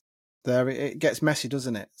managers there, it gets messy,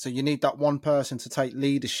 doesn't it? So you need that one person to take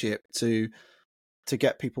leadership to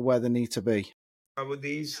get people where they need to be. About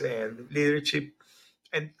this leadership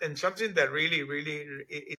and something that really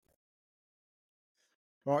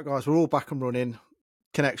Right, guys, we're all back and running.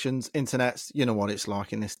 Connections, internets, you know what it's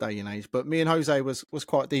like in this day and age. But me and Jose was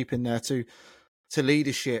quite deep in there to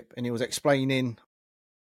leadership, and he was explaining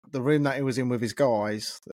the room that he was in with his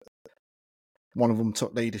guys. One of them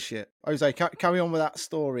took leadership. Jose, carry on with that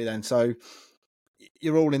story then. So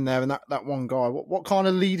you're all in there, and that one guy. What kind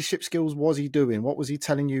of leadership skills was he doing? What was he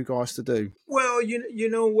telling you guys to do? well,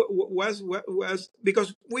 what was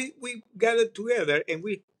because we gathered together and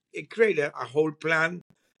we created a whole plan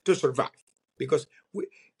to survive. Because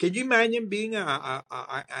can you imagine being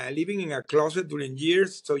living in a closet during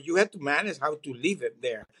years? So you had to manage how to live it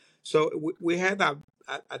there. So we had a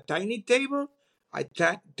tiny table, a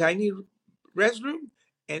tiny restroom,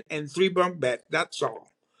 and three bunk beds. That's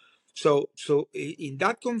all. So in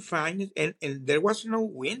that confined, and there was no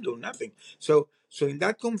window, nothing. So in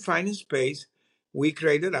that confined space, we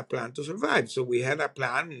created a plan to survive. So we had a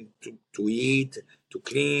plan to eat, to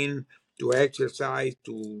clean, to exercise,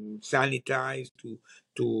 to sanitize,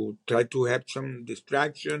 to try to have some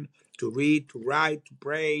distraction, to read, to write, to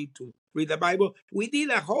pray, to read the Bible. We did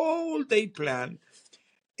a whole day plan.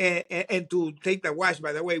 And to take the wash.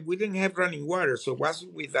 By the way, we didn't have running water, so was Ooh.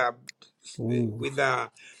 with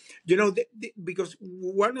because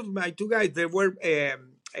one of my two guys, they were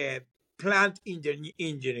plant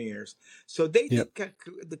engineers, so they Yep. did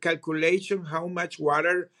the calculation how much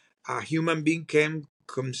water a human being can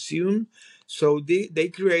consume. So they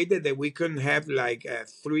created that we can have like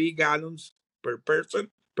 3 gallons per person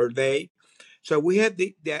per day. So we had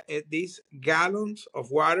these gallons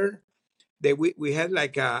of water that we had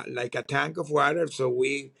like a tank of water. So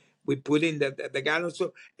we put in the gallons.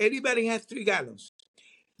 So everybody has 3 gallons.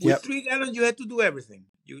 With Yep. 3 gallons, you had to do everything.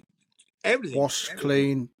 Wash, Everything.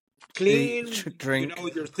 clean, eat, Clean,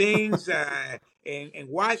 drink. your things, and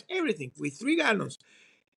wash everything with 3 gallons.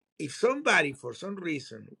 If somebody, for some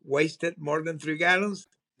reason, wasted more than 3 gallons,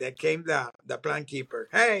 there came the plan keeper.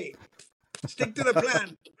 Hey, stick to the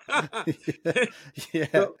plan. Yeah.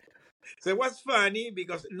 so, so it was funny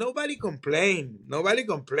because nobody complained. Nobody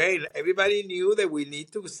complained. Everybody knew that we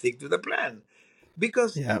need to stick to the plan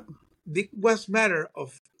because Yeah. it was matter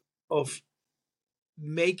of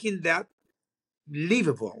making that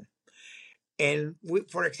livable. And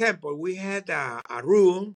for example, we had a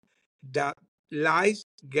rule that lights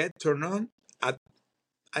get turned on at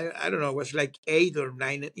I don't know, it was like 8 or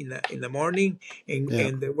 9 in the morning, and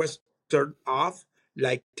Yeah. there was turned off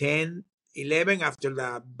like 10 11 after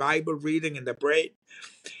the Bible reading and the prayer,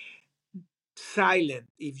 silent.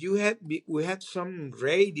 If you had, we had some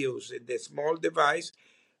radios in the small device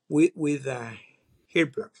with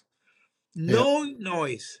earplugs. Yeah. No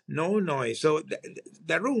noise, no noise. So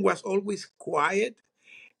the room was always quiet,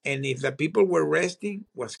 and if the people were resting,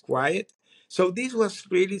 was quiet. So this was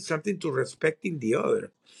really something to respecting the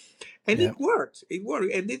other, and Yeah. it works. It works,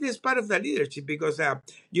 and it is part of the leadership because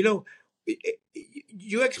you know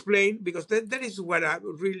you explain, because that is what a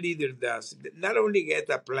real leader does. Not only get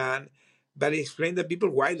a plan, but explain to people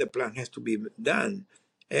why the plan has to be done.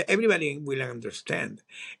 Everybody will understand,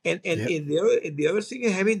 and Yeah. the other thing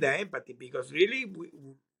is having the empathy, because really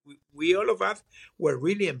we all of us were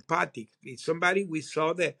really empathic. If somebody we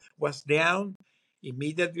saw that was down,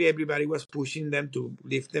 immediately everybody was pushing them to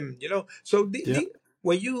lift them. So Yeah.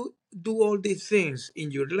 when you do all these things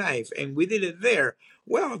in your life, and we did it there,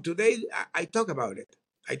 well, today I talk about it.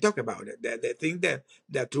 I talk about it. The thing that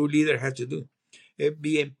the true leader has to do: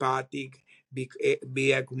 be empathic, be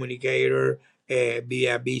a communicator, be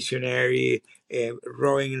a visionary,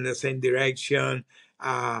 rowing in the same direction,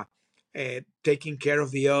 uh, taking care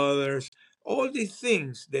of the others. All these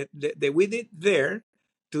things that we did there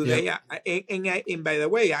Yeah. today. And by the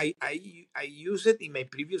way, I use it in my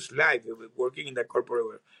previous life, working in the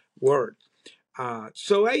corporate world.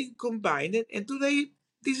 So I combine it, and today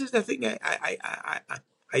this is the thing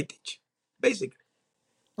I teach, basically.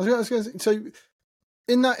 So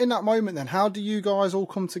in that moment, then, how do you guys all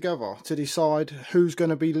come together to decide who's going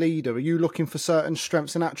to be leader? Are you looking for certain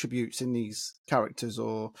strengths and attributes in these characters,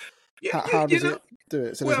 or Yeah, how does it do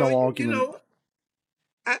it? So there's well, no argument.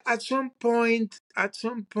 at some point,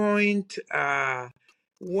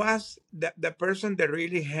 was the person that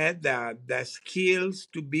really had the skills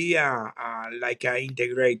to be like an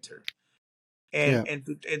integrator. And Yeah.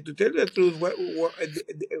 to tell the truth,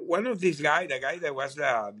 one of these guys, the guy that was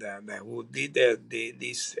the who did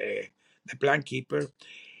the plan keeper,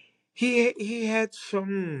 he had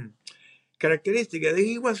some characteristic.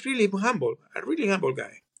 He was really humble, a really humble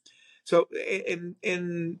guy. So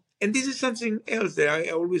and this is something else that I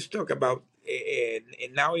always talk about,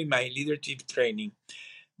 and now in my leadership training,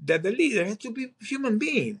 that the leader has to be a human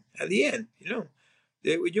being at the end.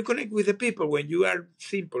 When you connect with the people, when you are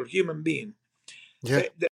simple human being, Yeah.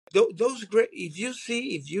 those great.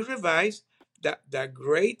 If you revise, the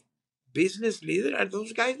great business leader are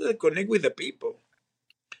those guys that connect with the people.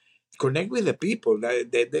 Connect with the people.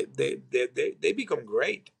 They become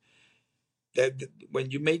great.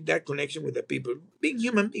 When you make that connection with the people, being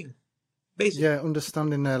human being, basically. Yeah.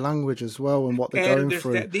 Understanding their language as well and what they're And going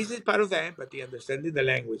through. understand, this is part of the empathy, understanding the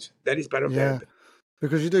language. That is part of the Yeah. empathy.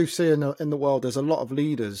 Because you do see in the world, there's a lot of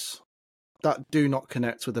leaders that do not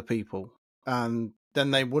connect with the people, and then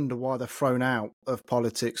they wonder why they're thrown out of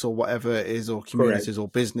politics or whatever it is, or Correct. communities or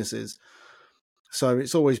businesses. So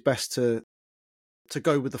it's always best to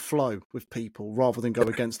go with the flow with people rather than go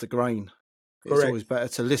against the grain. It's Correct. always better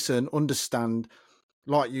to listen, understand.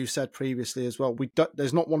 Like you said previously as well,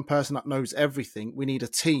 there's not one person that knows everything. We need a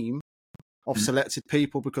team of selected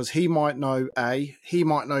people, because he might know A, he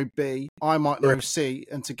might know B, I might know Correct. C,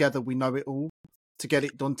 and together we know it all to get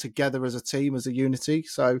it done together as a team, as a unity.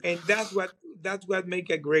 So And that's what make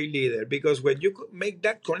a great leader, because when you make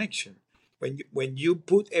that connection, when you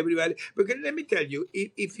put everybody, because let me tell you,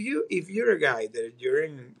 if you're a guy that you're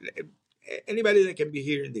in, anybody that can be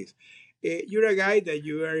hearing this, you're a guy that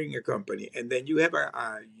you are in a company, and then you have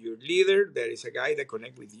your leader that is a guy that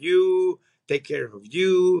connect with you, take care of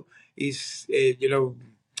you, is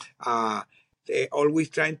uh always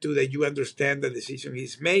trying to that you understand the decision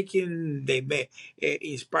he's making, they may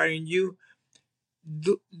inspiring you.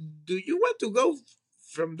 Do you want to go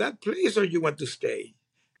from that place, or you want to stay?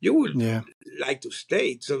 You will yeah, like to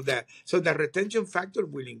stay, so the retention factor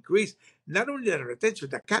will increase. Not only the retention,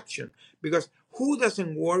 the caption, because who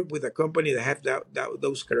doesn't work with a company that have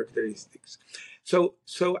those characteristics? So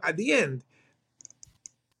at the end,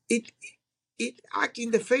 it it act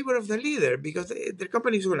in the favor of the leader, because the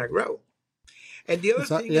company is going to grow. And the other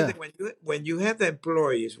thing is yeah, that when you have the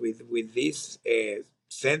employees with this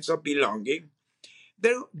sense of belonging,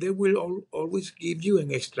 they will always give you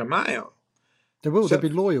an extra mile. they'll So be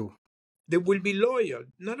loyal. they will be loyal.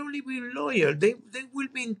 Not only be loyal, they will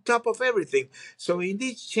be on top of everything. So in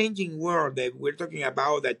this changing world that we're talking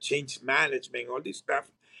about, that change management, all this stuff,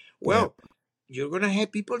 Yeah, well, you're gonna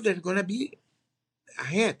have people that are gonna be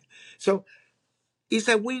ahead. So it's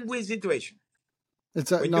a win-win situation. When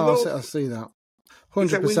you no, go, I see that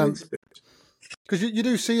it's a win-win 100%. situation. Because you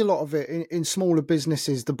do see a lot of it in smaller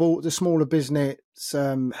businesses, the smaller business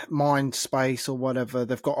mind space or whatever.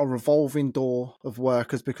 They've got a revolving door of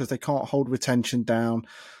workers because they can't hold retention down.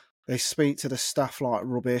 They speak to the staff like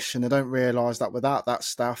rubbish, and they don't realise that without that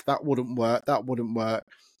staff, that wouldn't work. That wouldn't work.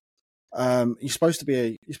 You're supposed to be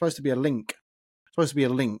a link. Supposed to be a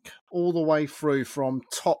link all the way through from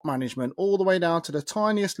top management, all the way down to the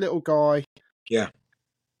tiniest little guy. Yeah.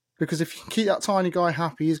 Because if you keep that tiny guy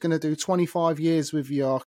happy, he's going to do 25 years with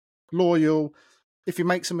you, loyal. If he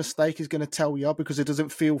makes a mistake, he's going to tell you because he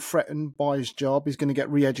doesn't feel threatened by his job. He's going to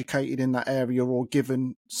get re-educated in that area or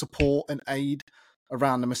given support and aid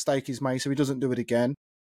around the mistake he's made so he doesn't do it again.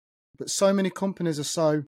 But so many companies are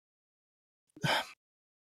so,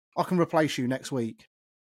 I can replace you next week.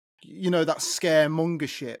 You know, that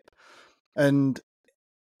scaremongership. And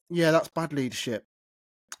yeah, that's bad leadership.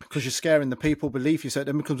 Because you're scaring the people beneath you, so it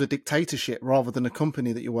then becomes a dictatorship rather than a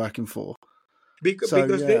company that you're working for. Because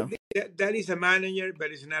that is a manager, but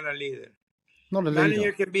it's not a leader. Not a Manager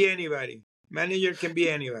leader. can be anybody. Manager can be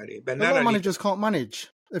anybody, but A not lot a of leader. managers can't manage.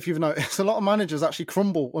 If you've noticed, a lot of managers actually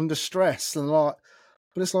crumble under stress and but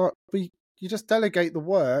it's like, you just delegate the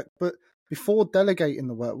work. But before delegating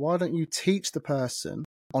the work, why don't you teach the person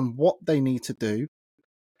on what they need to do?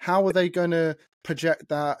 How are they going to project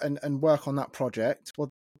that and work on that project? Well,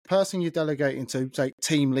 the person you're delegating to, say,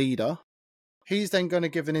 team leader, he's then going to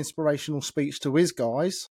give an inspirational speech to his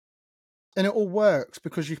guys, and it all works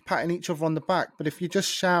because you're patting each other on the back. But if you just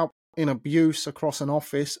shout in abuse across an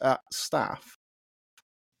office at staff,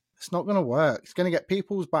 it's not going to work. It's going to get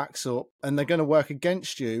people's backs up and they're going to work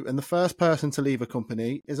against you. And the first person to leave a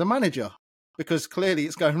company is a manager because clearly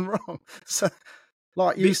it's going wrong. So,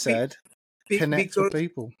 like you said, connect with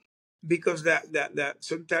people. Because that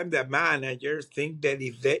sometimes the managers think that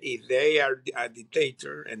if they are a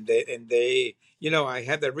dictator and they I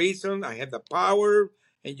have the reason, I have the power,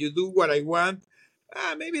 and you do what I want.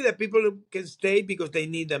 Maybe the people can stay because they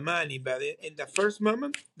need the money, but in the first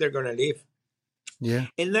moment they're gonna leave. Yeah.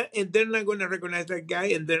 And they're not gonna recognize that guy,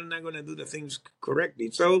 and they're not gonna do the things correctly.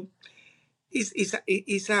 So it's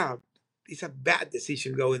a bad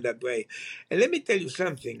decision going that way. And let me tell you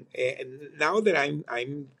something. Now that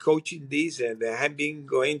I'm coaching this and I have been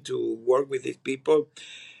going to work with these people,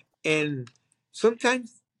 and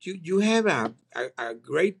sometimes you have a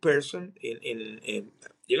great person in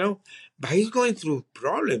but he's going through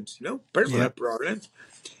problems, personal problems.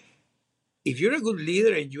 If you're a good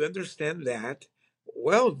leader and you understand that,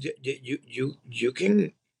 well, you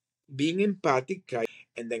can being empathic, try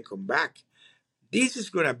and then come back. This is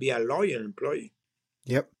going to be a loyal employee.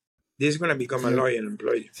 Yep. This is going to become a loyal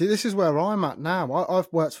employee. See, this is where I'm at now.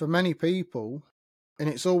 I've worked for many people, and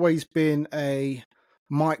it's always been a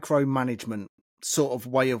micromanagement sort of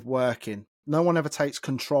way of working. No one ever takes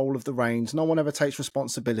control of the reins. No one ever takes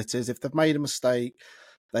responsibilities. If they've made a mistake,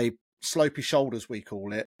 they slopey shoulders, we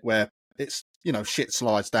call it, where it's, shit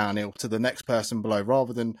slides downhill to the next person below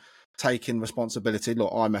rather than taking responsibility.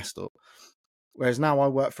 Look, I messed up. Whereas now I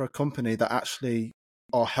work for a company that actually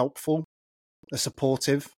are helpful, they're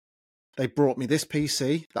supportive. They brought me this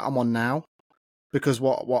PC that I'm on now because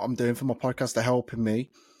what I'm doing for my podcast, they're helping me.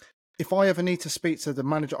 If I ever need to speak to the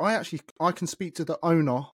manager, I can speak to the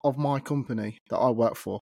owner of my company that I work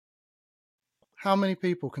for. How many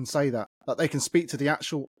people can say that they can speak to the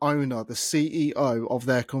actual owner, the CEO of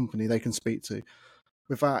their company they can speak to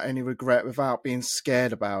without any regret, without being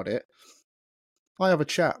scared about it? I have a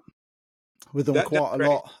chat with them quite a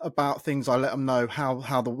lot about things. I let them know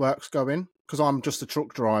how the work's going because I'm just a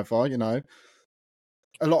truck driver,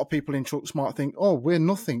 A lot of people in trucks might think, oh, we're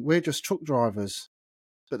nothing. We're just truck drivers.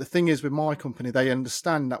 But the thing is with my company, they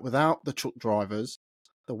understand that without the truck drivers,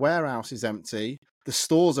 the warehouse is empty, the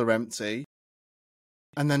stores are empty,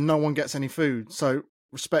 and then no one gets any food. So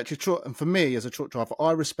respect your truck. And for me as a truck driver,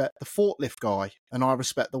 I respect the forklift guy and I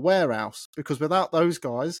respect the warehouse because without those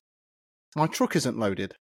guys, my truck isn't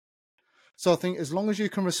loaded. So I think as long as you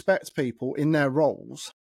can respect people in their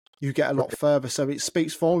roles, you get a lot further. So it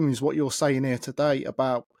speaks volumes what you're saying here today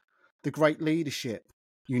about the great leadership.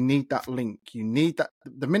 You need that link. You need that.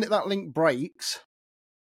 The minute that link breaks,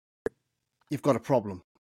 you've got a problem.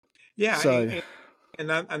 Yeah. So, and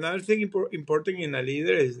another thing important in a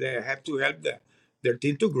leader is they have to help their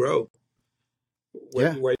team to grow.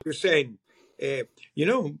 What you're saying, and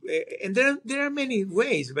there are many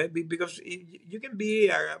ways, but because you can be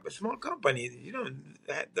a small company,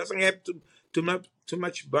 that doesn't have too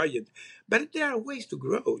much budget, but there are ways to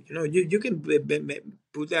grow. You can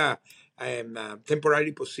put a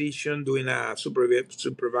temporary position, doing a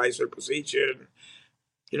supervisor position,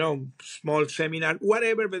 small seminar,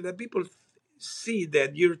 whatever, but the people see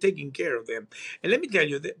that you're taking care of them. And let me tell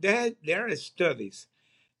you that there are studies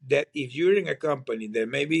that if you're in a company that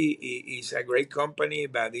maybe is a great company,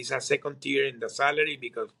 but it's a second tier in the salary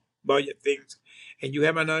because budget things, and you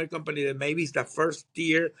have another company that maybe is the first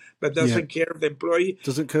tier but Yeah. doesn't care of the employee,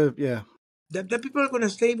 Doesn't curve. Yeah. the people are going to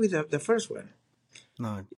stay with the first one.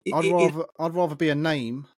 No. It, I'd rather be a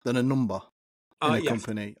name than a number in a yes,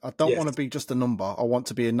 company. I don't yes, want to be just a number. I want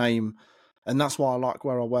to be a name, and that's why I like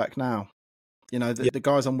where I work now. You know, yeah. the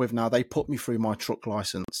guys I'm with now, they put me through my truck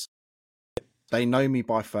license. They know me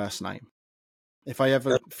by first name. If I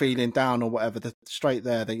ever feeling down or whatever, they're straight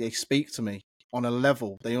there. They speak to me on a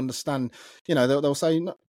level. They understand. You know, they'll say,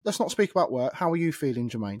 "No, let's not speak about work. How are you feeling,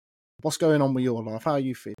 Jermaine? What's going on with your life? How are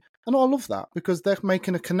you feeling?" And I love that because they're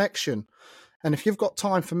making a connection. And if you've got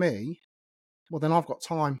time for me, well, then I've got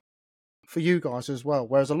time for you guys as well.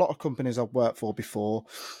 Whereas a lot of companies I've worked for before,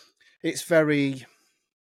 it's very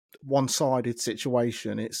one-sided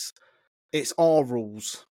situation. It's our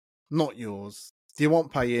rules, not yours. Do you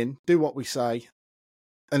want paying? Do what we say.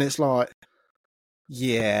 And it's like,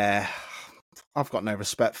 yeah, I've got no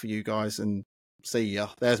respect for you guys, and see ya.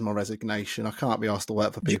 There's my resignation. I can't be asked to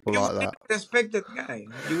work for people You will like never that. respect that guy.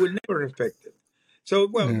 You will never respect it. So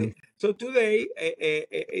well, Yeah. so today,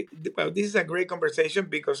 well, this is a great conversation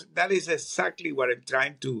because that is exactly what I'm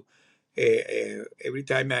trying to. Every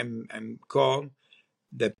time I'm called,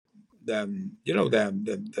 the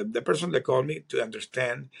the person that called me to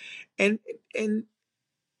understand, and and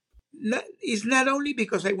it's not only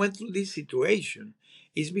because I went through this situation,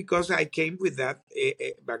 it's because I came with that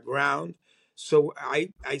background. So I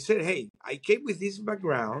said, hey, I came with this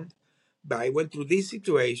background, but I went through this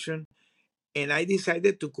situation, and I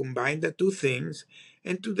decided to combine the two things.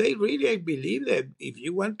 And today, really, I believe that if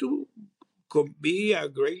you want to be a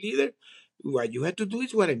great leader, what you have to do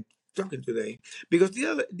is what I'm talking today. Because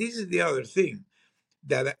this is the other thing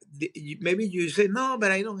that maybe you say, no,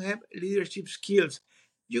 but I don't have leadership skills.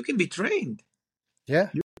 You can be trained. Yeah.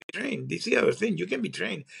 You can be trained. This is the other thing. You can be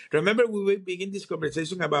trained. Remember, we will begin this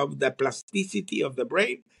conversation about the plasticity of the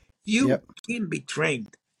brain. You Yep. can be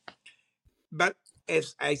trained. But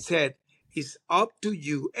as I said, it's up to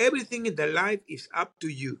you. Everything in the life is up to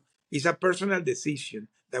you. It's a personal decision.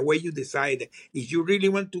 The way you decide. If you really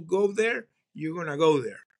want to go there, you're going to go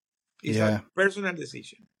there. It's a Yeah. personal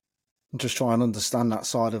decision. Just try and understand that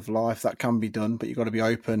side of life. That can be done, but you've got to be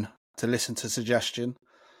open to listen to suggestion.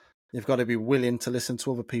 You've got to be willing to listen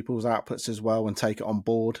to other people's outputs as well and take it on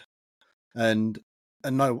board. And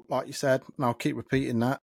know, like you said, and I'll keep repeating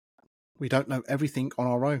that, we don't know everything on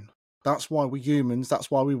our own. That's why we're humans. That's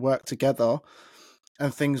why we work together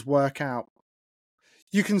and things work out.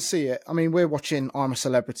 You can see it. I mean, we're watching I'm a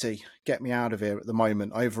Celebrity, Get Me Out of Here at the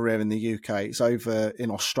moment over here in the UK. It's over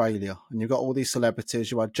in Australia. And you've got all these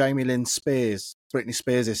celebrities. You had Jamie Lynn Spears, Britney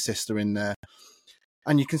Spears' sister in there.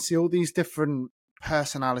 And you can see all these different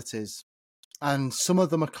personalities. And some of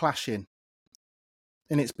them are clashing.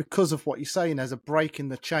 And it's because of what you're saying. There's a break in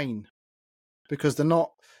the chain. Because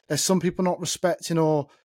there's some people not respecting or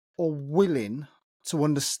willing to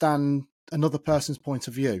understand another person's point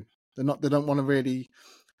of view. They don't want to really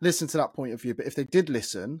listen to that point of view. But if they did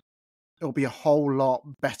listen, it'll be a whole lot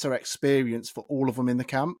better experience for all of them in the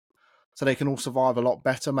camp. So they can all survive a lot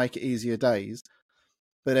better, make it easier days.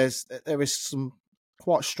 But there is some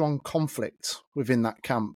quite strong conflict within that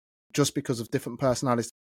camp just because of different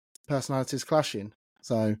personalities clashing.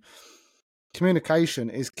 So communication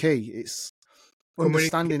is key. It's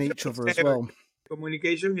understanding Communication each is other as everything. well.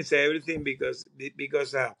 Communication is everything because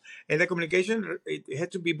and the communication it has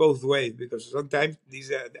to be both ways because sometimes this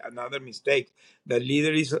is another mistake. The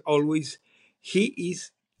leader is always he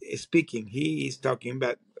is speaking, he is talking,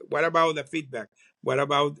 but what about the feedback? What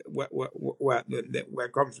about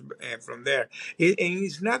what comes from there? And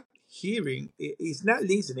it's not hearing, it's not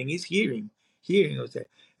listening, it's hearing.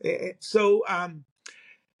 Okay. So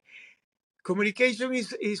communication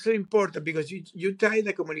is so important because you tie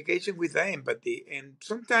the communication with the empathy, and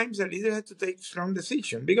sometimes a leader has to take strong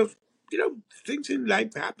decision because things in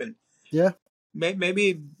life happen. Yeah,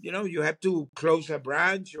 Maybe you have to close a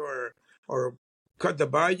branch or cut the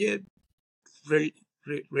budget,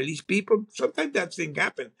 release people. Sometimes that thing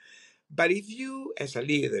happen. But if you, as a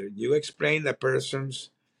leader, you explain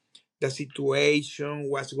the situation,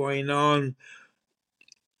 what's going on,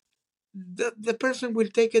 the person will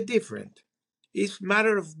take it different. It's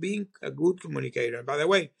matter of being a good communicator. By the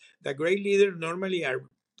way, the great leaders normally are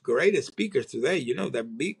great speakers today. The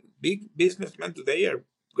big businessmen today are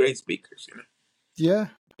great speakers. yeah, yeah. And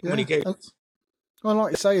Communicators. I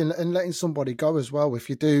like you say, and letting somebody go as well. If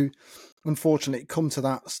you do, unfortunately come to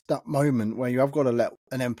that moment where you have got to let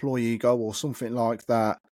an employee go or something like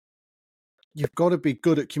that, you've got to be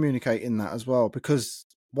good at communicating that as well, because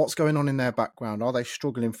what's going on in their background? Are they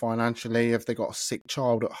struggling financially? Have they got a sick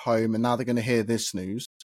child at home and now they're going to hear this news?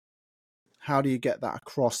 How do you get that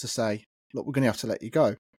across to say, look, we're going to have to let you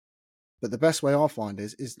go? But the best way I find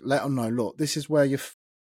is let them know, look, this is where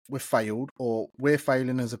we've failed, or we're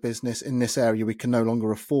failing as a business in this area. We can no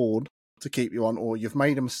longer afford to keep you on, or you've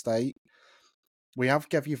made a mistake. We have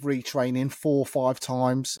given you retraining 4 or 5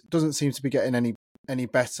 times. It doesn't seem to be getting any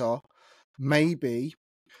better. Maybe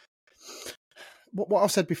what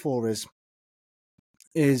I've said before is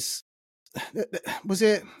was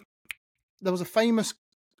it, there was a famous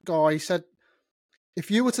guy, he said,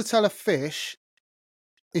 if you were to tell a fish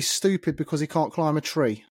he's stupid because he can't climb a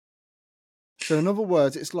tree. So in other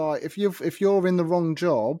words, it's like if you're in the wrong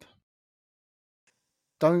job,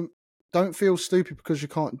 don't feel stupid because you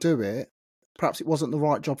can't do it. Perhaps it wasn't the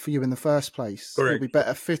right job for you in the first place. Correct. You'll be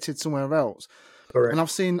better fitted somewhere else. Correct. And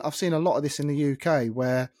I've seen a lot of this in the UK,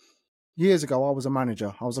 where years ago I was a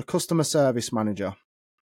manager. I was a customer service manager.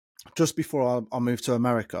 Just before I moved to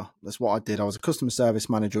America, that's what I did. I was a customer service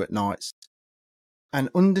manager at nights. And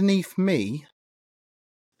underneath me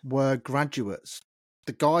were graduates.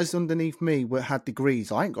 The guys underneath me had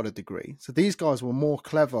degrees. I ain't got a degree. So these guys were more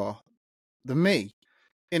clever than me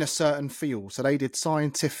in a certain field. So they did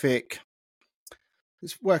scientific,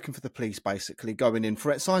 it's working for the police basically, going in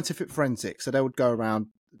for scientific forensics. So they would go around,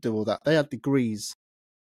 do all that. They had degrees.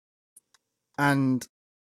 And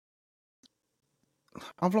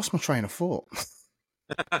I've lost my train of thought.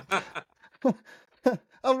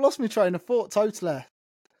 I've lost my train of thought totally.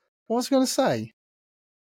 What was I going to say?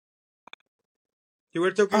 You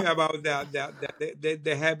were talking about that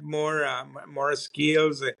they have more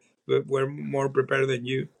skills, were more prepared than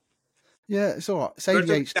you. Yeah, it's all right. It's You were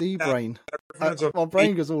talking ADHD brain. reference of My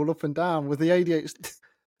brain goes all up and down with the ADHD.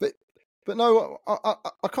 But no, I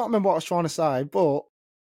can't remember what I was trying to say. But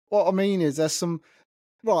what I mean is there's some...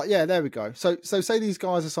 Right, yeah, there we go. So say these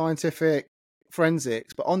guys are scientific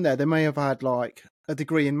forensics, but on there they may have had like a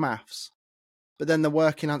degree in maths, but then they're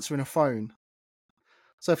working answering a phone.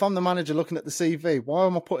 So if I'm the manager looking at the CV, why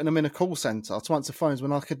am I putting them in a call centre to answer phones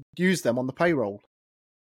when I could use them on the payroll?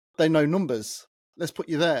 They know numbers. Let's put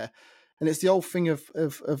you there. And it's the old thing of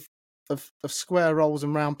square roles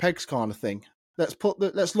and round pegs kind of thing. Let's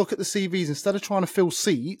look at the CVs instead of trying to fill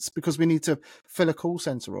seats because we need to fill a call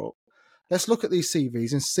centre up. Let's look at these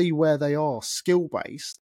CVs and see where they are skill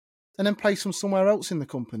based, and then place them somewhere else in the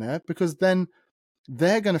company, because then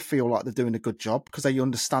they're going to feel like they're doing a good job because they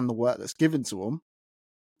understand the work that's given to them.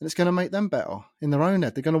 And it's going to make them better in their own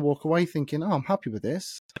head. They're going to walk away thinking, "Oh, I'm happy with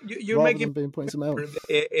this," you're rather making than being put in something else.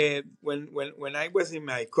 when I was in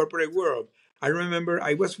my corporate world, I remember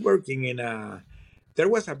I was working in there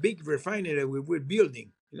was a big refinery we were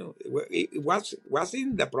building. It was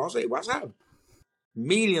in the process. It was a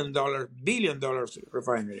 $1 billion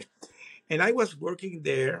refinery, and I was working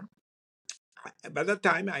there. By that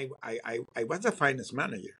time, I was the finance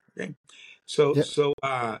manager. Okay, so Yep. so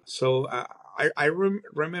uh, so uh, I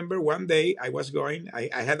remember one day I was going.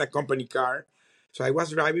 I had a company car, so I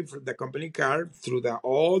was driving for the company car through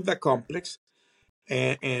all the complex,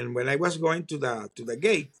 and when I was going to the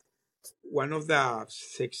gate, one of the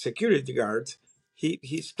security guards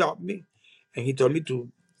he stopped me, and he told me to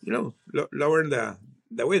lower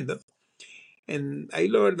the window, and I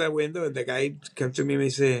lowered the window, and the guy came to me and he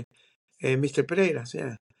said, Mr. Pereira,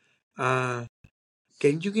 yeah. Uh,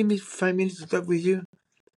 can you give me 5 minutes to talk with you?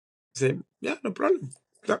 I said, yeah, no problem.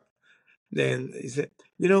 Talk. Then he said,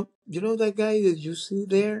 you know that guy that you see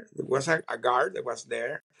there? There was a guard that was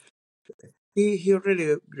there. He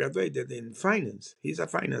already graduated in finance. He's a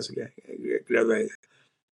finance guy, graduated.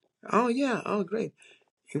 Oh yeah, oh great.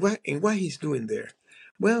 And what he's doing there?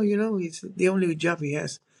 Well, it's the only job he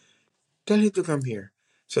has. Tell him to come here.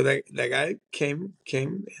 So the guy came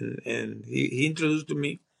and he introduced to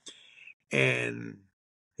me. And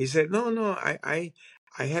he said, no, I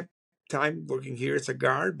have time working here as a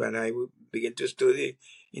guard, but I will begin to study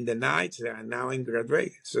in the nights, and now I'm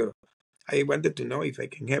graduate. So I wanted to know if I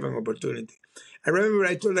can have an opportunity. I remember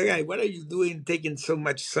I told the guy, what are you doing taking so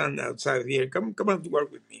much sun outside here? Come on to work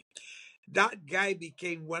with me. That guy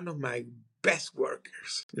became one of my best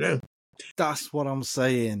workers. That's what I'm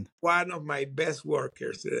saying. One of my best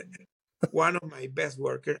workers. One of my best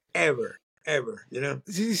workers ever. You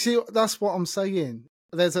see, that's what I'm saying.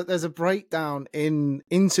 There's a breakdown in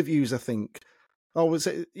interviews, I think.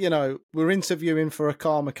 We're interviewing for a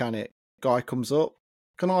car mechanic. Guy comes up.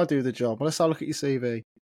 Can I do the job? Let's have a look at your CV.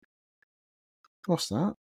 What's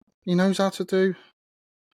that? He knows how to do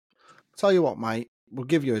Tell you what, mate, we'll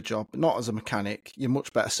give you a job, but not as a mechanic. You're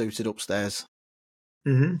much better suited upstairs.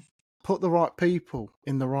 Mm-hmm. Put the right people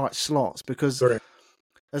in the right slots, because Correct.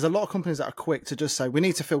 there's a lot of companies that are quick to just say, we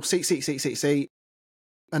need to fill seat,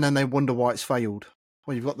 and then they wonder why it's failed.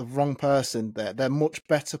 Well, you've got the wrong person there. They're much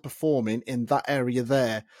better performing in that area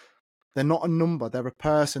there. They're not a number. They're a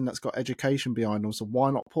person that's got education behind them, so why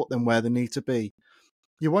not put them where they need to be?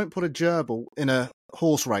 You won't put a gerbil in a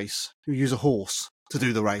horse race who use a horse to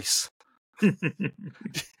do the race.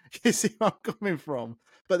 You see where I'm coming from?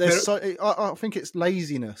 But there's I think it's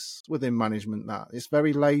laziness within management. That it's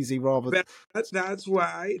very lazy. Rather, But that's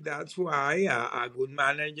why a good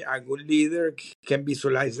manager, a good leader can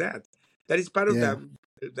visualize that. That is part of yeah,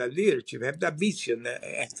 the leadership. Have that vision.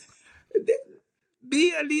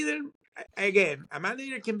 Be a leader. Again, a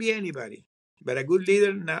manager can be anybody, but a good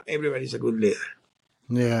leader, not everybody's a good leader.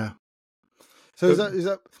 yeah. So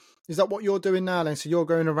So, is that what you're doing now then? So you're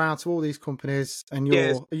going around to all these companies and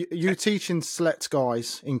yes, are you teaching select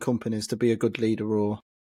guys in companies to be a good leader, or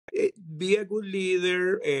be a good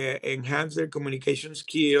leader, enhance their communication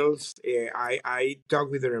skills. I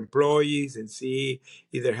talk with their employees and see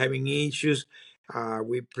if they're having issues.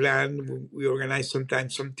 We organize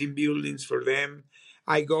sometimes some team buildings for them.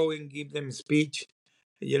 I go and give them speech,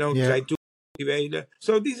 yeah? try to motivate.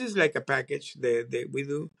 So this is like a package that we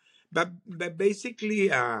do. But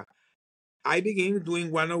basically, I begin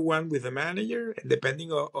doing one-on-one with the manager, and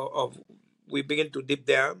depending of we begin to deep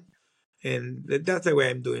down, and that's the way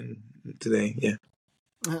I'm doing today. Yeah,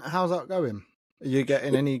 How's that going? Are you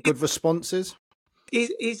getting any good responses?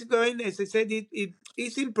 it's going, as I said,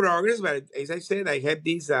 it's in progress. But as I said, I have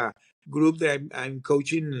this group that I'm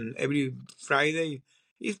coaching every Friday.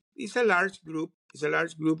 It's a large group. It's a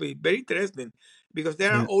large group. It's very interesting because they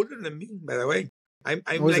are Yeah. older than me. By the way, I'm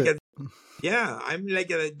Was like it? I'm like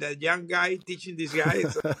the young guy teaching this guy.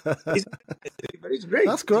 So it's but it's great.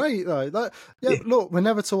 That's great though. Yeah, look, we're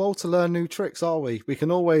never too old to learn new tricks, are we? We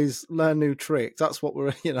can always learn new tricks. That's what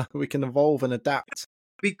we're, we can evolve and adapt.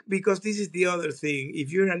 Because this is the other thing.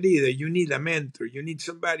 If you're a leader, you need a mentor. You need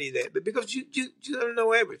somebody because you don't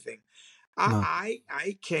know everything. No.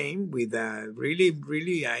 I came with a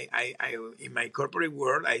really I in my corporate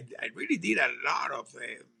world I really did a lot of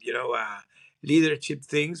leadership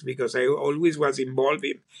things because I always was involved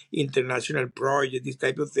in international projects, these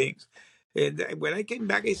type of things. And when I came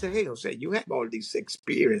back, I said, "Hey, Jose, you have all this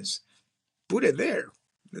experience. Put it there."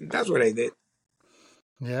 And that's what I did.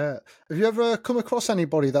 Yeah. Have you ever come across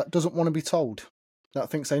anybody that doesn't want to be told, that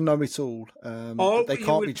thinks they know it all, that they Always you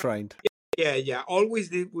can't will, be trained? yeah.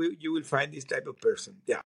 Always you will find this type of person.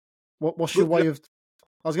 Yeah. What's your Good way luck. of?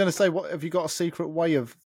 I was going to say, what have you got a secret way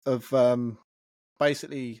of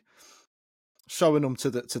basically showing them to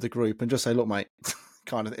the group and just say, look, mate,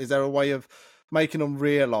 kind of. Is there a way of making them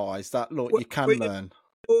realise that look, you can Well, learn?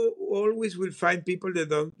 always will find people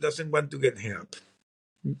that doesn't want to get help.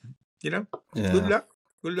 You know, good Yeah. luck.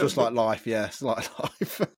 Good luck. Just like life, yes, like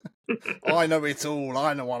life. I know it all.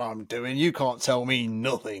 I know what I'm doing. You can't tell me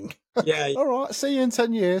nothing. Yeah, All right, see you in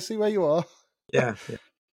 10 years. See where you are. yeah.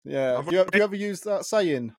 Yeah. Of- Do you ever use that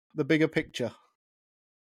saying, the bigger picture?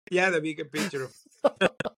 yeah, the bigger picture of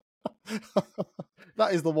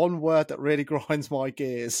That is the one word that really grinds my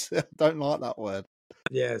gears. I don't like that word.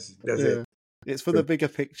 yes, that's it. Yeah. It's for the bigger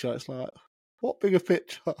picture. It's like, what bigger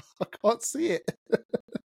picture? I can't see it.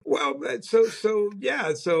 Well, so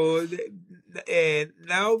yeah, so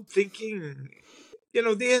now thinking,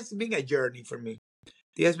 this has been a journey for me.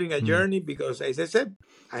 This has been a Hmm. journey because, as I said,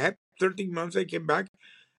 I have 13 months. I came back.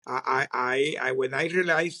 When I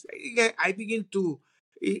realized, I begin to.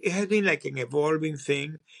 It has been like an evolving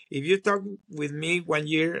thing. If you talk with me 1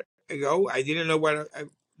 year ago, I didn't know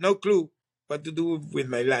no clue what to do with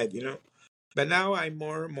my life, But now I'm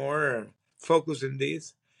more focused on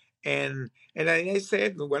this, and like I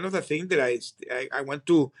said, one of the things that I want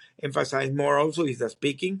to emphasize more also is the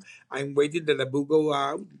speaking. I'm waiting that the book go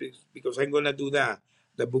out because I'm gonna do the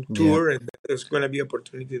book Yeah. tour, and there's gonna be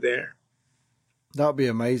opportunity there. That'd be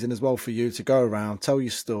amazing as well for you to go around, tell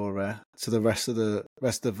your story to the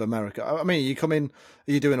rest of America. I mean,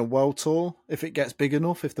 are you doing a world tour if it gets big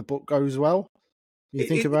enough, if the book goes well? You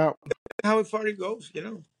think It about how far it goes.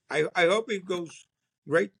 I hope it goes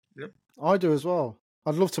great. I do as well.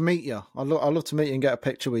 I'd love to meet you. I'd love to meet you and get a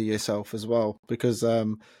picture with yourself as well, because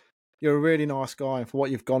you're a really nice guy, and for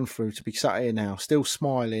what you've gone through to be sat here now, still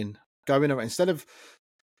smiling, going around instead of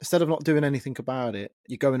not doing anything about it,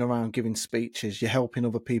 you're going around giving speeches, you're helping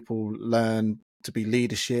other people learn to be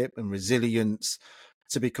leadership and resilience,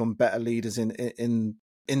 to become better leaders in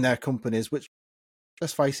their companies, which,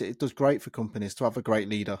 let's face it, it does great for companies to have a great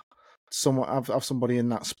leader. have somebody in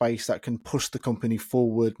that space that can push the company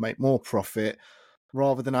forward, make more profit,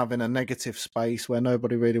 rather than having a negative space where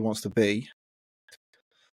nobody really wants to be.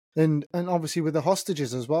 And obviously with the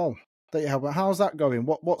hostages as well that you have. But how's that going?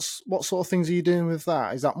 What sort of things are you doing with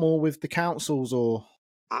that? Is that more with the councils or?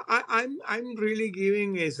 I'm really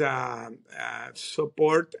giving is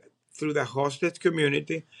support through the hostage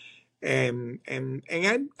community, and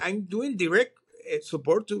I'm doing direct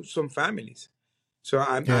support to some families. So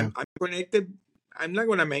Yeah, I'm connected. I'm not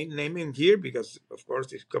gonna name him here because of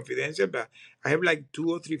course it's confidential. But I have like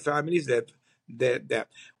 2 or 3 families that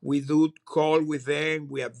we do call with them.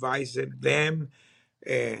 We advise them.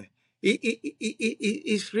 Uh,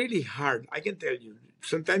 it's really hard. I can tell you.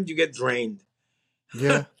 Sometimes you get drained.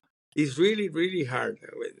 yeah. It's really really hard.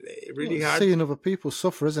 Well, Really it's hard. seeing other people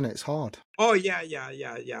suffer, isn't it? It's hard. Oh yeah, yeah.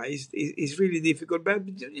 It's really difficult, but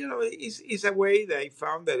it's a way that I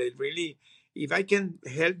found that it really, if I can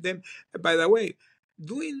help them. By the way,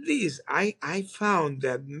 doing this, I found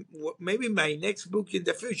that maybe my next book in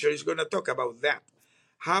the future is going to talk about that,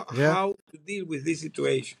 Yeah, how to deal with this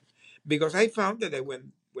situation, because I found that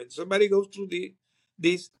when somebody goes through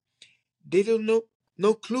this, they don't know,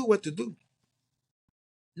 no clue what to do,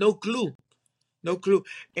 no clue. No clue.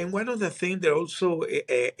 And one of the things that also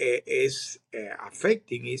is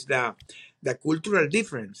affecting is the cultural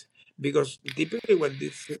difference. Because typically when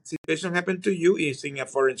this situation happens to you is in a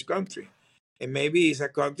foreign country. And maybe it's a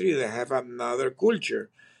country that have another culture.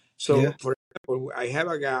 yeah, So for example, I have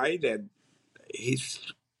a guy that he's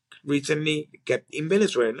recently kept in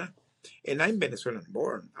Venezuela, and I'm Venezuelan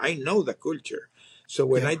born. I know the culture. So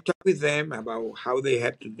when yeah, I talk with them about how they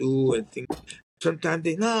have to do and things, sometimes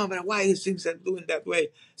they no, but why these things are doing that way?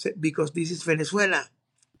 Because this is Venezuela.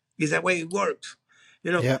 It's the way it works.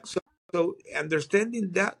 yeah, So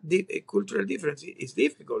understanding that the cultural difference is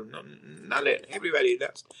difficult. No, not everybody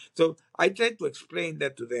does. So I try to explain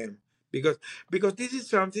that to them because this is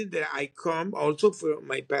something that I come also from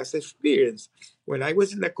my past experience. When I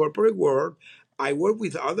was in the corporate world, I work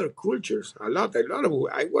with other cultures a lot of.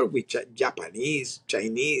 I work with Japanese,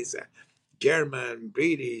 Chinese, German,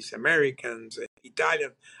 British, Americans,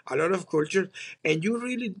 Italian, a lot of cultures, and you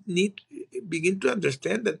really need begin to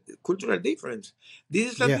understand the cultural difference.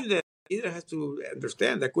 This is yeah. something that leader has to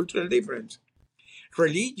understand: the cultural difference,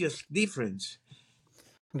 religious difference.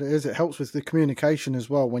 But it is. It helps with the communication as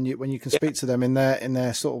well. When you can Yeah, speak to them in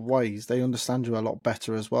their sort of ways, they understand you a lot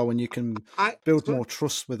better as well. When you can I build more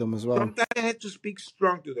trust with them as well. sometimes I had to speak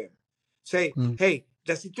strong to them. Say, Mm. hey,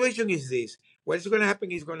 the situation is this. What's going to happen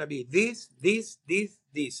is going to be this, this, this,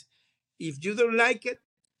 this. If you don't like it,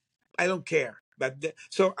 I don't care. But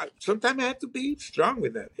sometimes I have to be strong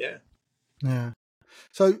with that. Yeah. Yeah.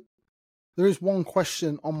 So there is one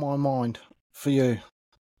question on my mind for you.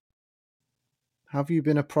 Have you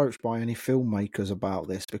been approached by any filmmakers about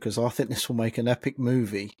this? Because I think this will make an epic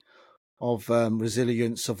movie of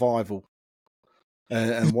resilient survival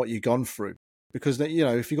and what you've gone through. Because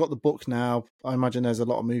if you got the book now, I imagine there's a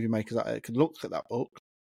lot of movie makers out there that could look at that book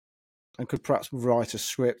and could perhaps write a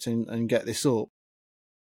script and get this up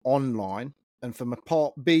online. And for my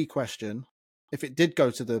part B question, if it did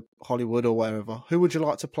go to the Hollywood or wherever, who would you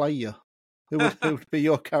like to play you? Who would be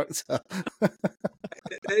your character?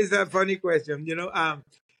 That is a funny question.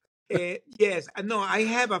 Yes, no, I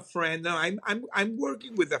have a friend. No, I'm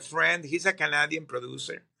working with a friend. He's a Canadian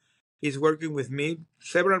producer. He's working with me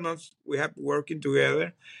several months. We have working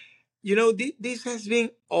together. This has been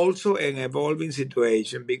also an evolving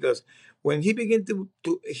situation because when he began to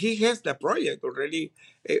he has the project already,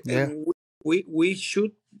 Yeah, and we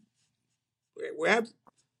shoot. We have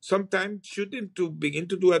some time shooting to begin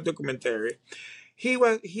to do a documentary. He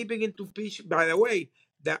began to pitch. By the way,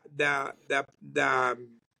 the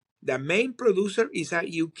main producer is a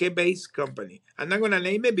UK based company. I'm not gonna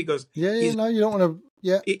name it because yeah. he's No, you don't want to.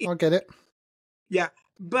 Yeah, it, I get it. yeah.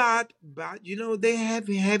 But they have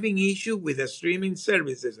been having issue with the streaming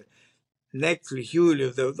services, Netflix,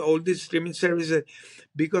 Hulu, all these streaming services,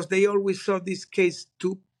 because they always saw this case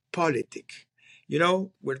too politic.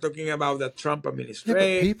 We're talking about the Trump Yeah, but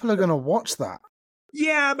administration. people are going to watch that.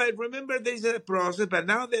 Yeah, but remember, there's a process. But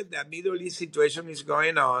now that the Middle East situation is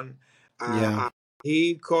going on, Yeah,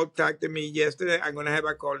 he contacted me yesterday. I'm gonna have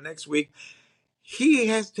a call next week. He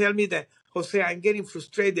has told me that, Jose, I'm getting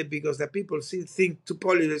frustrated because the people see think too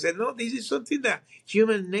political. I said, no, this is something that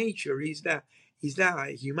human nature is that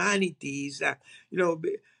humanity is that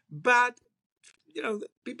but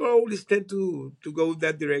people always tend to go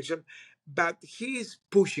that direction, but he's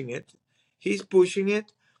pushing it.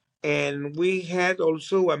 And we had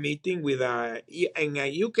also a meeting with a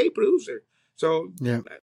UK producer. So yeah.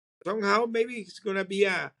 somehow maybe it's gonna be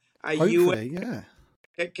a US, Hopefully, yeah.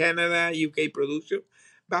 Canada, UK production,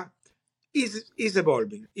 but is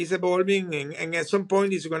evolving. It's evolving, and at some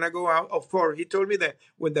point it's gonna go out. Of course, he told me that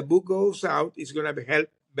when the book goes out, it's gonna be help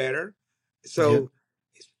better. Yeah. So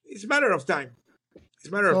it's a matter of time. It's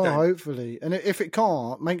a matter of Oh, time. hopefully. And if it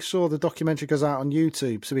can't, make sure the documentary goes out on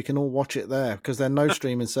YouTube so we can all watch it there, because then no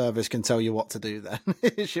streaming service can tell you what to do then.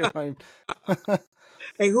 It's your own.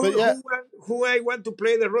 And But yeah, who I want to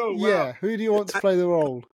play the role? Wow, yeah. Who do you want to play the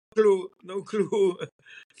role? no clue,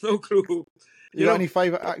 no clue. You got any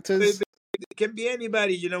favourite actors? It can be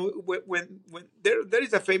anybody. When there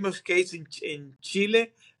is a famous case in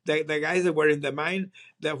Chile, the guys that were in the mine,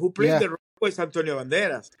 that who played Yeah. the role was Antonio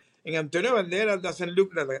Banderas, and Antonio Banderas doesn't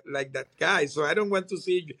look like that guy. So I don't want to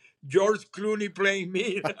see George Clooney playing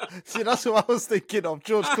me. See, that's what I was thinking of,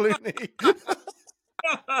 George Clooney.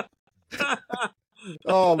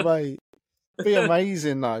 Oh, mate. Be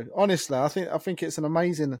amazing though. Honestly, I think it's an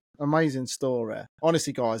amazing story.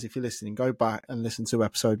 Honestly, guys, if you're listening, go back and listen to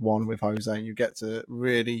episode 1 with Jose, and you get to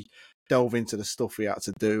really delve into the stuff he had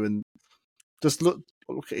to do, and just look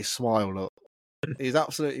at his smile. Look, he's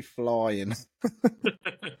absolutely flying.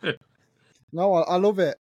 No, I love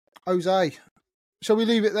it. Jose, shall we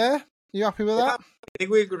leave it there? You happy with that? I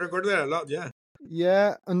think we recorded a lot. Yeah.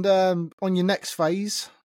 Yeah, and on your next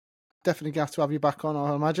phase, definitely have to have you back on,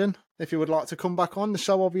 I imagine, if you would like to come back on the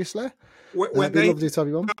show, obviously. When It'd be lovely to have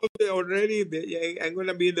you on. Already, I'm going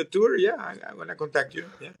to be in the tour. Yeah, I'm going to contact you.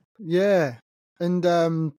 Yeah. Yeah,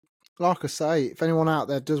 and like I say, if anyone out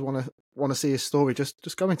there does want to see his story,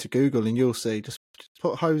 just go into Google and you'll see. Just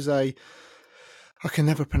put Jose. I can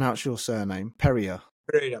never pronounce your surname. Pereira.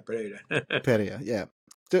 Pereira. Yeah.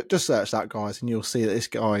 Just search that, guys, and you'll see that this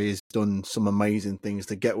guy has done some amazing things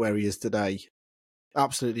to get where he is today.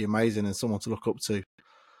 Absolutely amazing, and someone to look up to.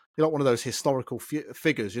 You're like one of those historical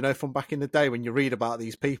figures, from back in the day when you read about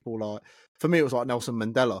these people. Like, for me, it was like Nelson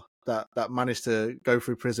Mandela that managed to go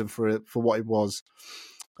through prison for what he was,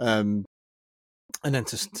 and then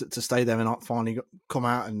to stay there and not finally come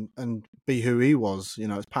out and be who he was.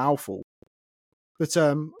 It's powerful. But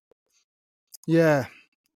yeah,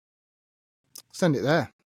 send it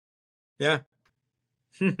there. Yeah.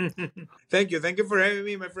 Thank you for having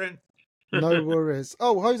me, my friend. No worries.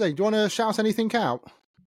 Oh, Jose, do you want to shout anything out?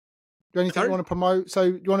 Do anything you want to promote? So,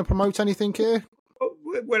 you want to promote anything here?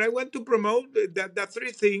 What I want to promote, the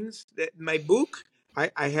 3 things. My book,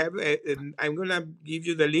 I have, I'm going to give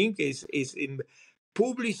you the link, is in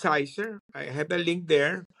Publicizer. I have a link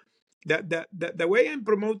there. The way I'm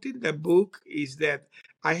promoting the book is that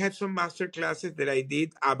I have some master classes that I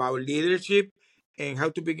did about leadership and how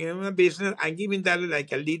to begin a business. I'm giving that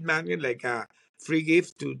like a lead magnet, like a free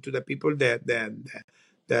gift to the people that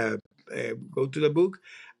go to the book.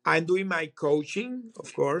 I'm doing my coaching,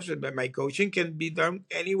 of course, but my coaching can be done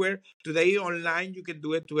anywhere. Today online, you can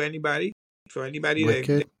do it to anybody. So anybody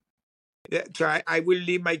Wicked. I will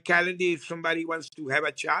leave my calendar if somebody wants to have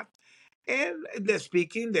a chat. And the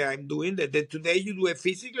speaking that I'm doing, that today you do it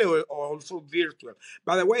physically or also virtual.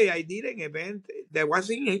 By the way, I did an event that was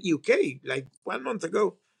in UK like 1 month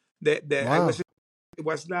ago. Wow. It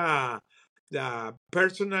was the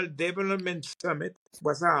Personal Development Summit.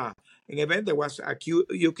 Was an event that was a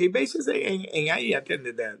UK basis, and I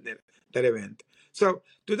attended that event. So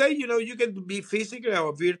today, you can be physically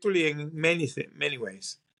or virtually in many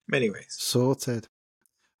ways. Many ways. Sorted.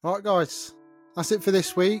 All right, guys. That's it for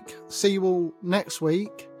this week. See you all next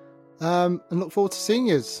week. And look forward to seeing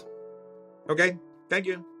you. Okay. Thank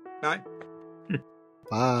you. Bye.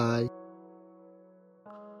 Bye.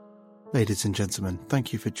 Ladies and gentlemen,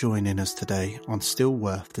 thank you for joining us today on Still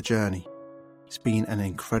Worth the Journey. It's been an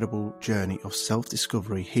incredible journey of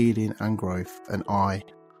self-discovery, healing and growth, and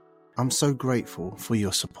I'm so grateful for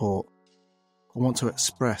your support. I want to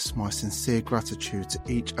express my sincere gratitude to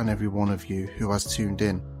each and every one of you who has tuned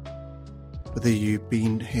in. Whether you've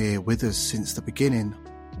been here with us since the beginning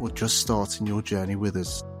or just starting your journey with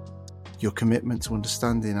us, your commitment to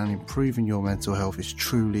understanding and improving your mental health is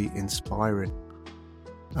truly inspiring,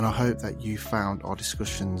 and I hope that you found our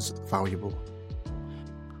discussions valuable.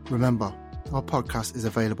 Remember, our podcast is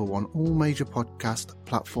available on all major podcast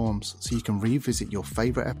platforms, so you can revisit your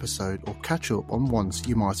favourite episode or catch up on ones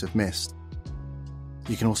you might have missed.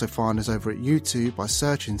 You can also find us over at YouTube by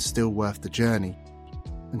searching Still Worth the Journey.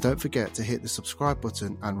 And don't forget to hit the subscribe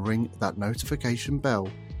button and ring that notification bell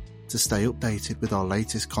to stay updated with our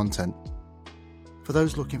latest content. For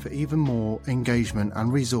those looking for even more engagement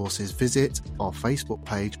and resources, visit our Facebook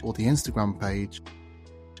page or the Instagram page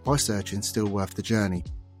by searching Still Worth the Journey.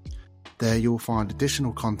 There you'll find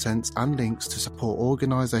additional content and links to support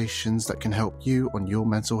organisations that can help you on your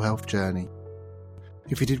mental health journey.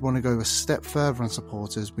 If you did want to go a step further and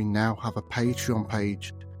support us, we now have a Patreon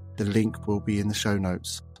page. The link will be in the show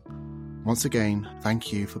notes. Once again,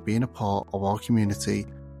 thank you for being a part of our community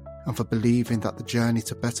and for believing that the journey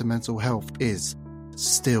to better mental health is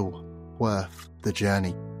still worth the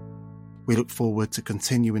journey. We look forward to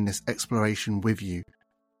continuing this exploration with you.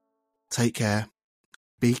 Take care,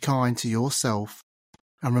 be kind to yourself,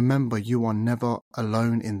 and remember you are never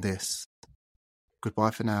alone in this.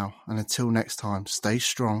 Goodbye for now, and until next time, stay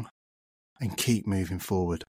strong and keep moving forward.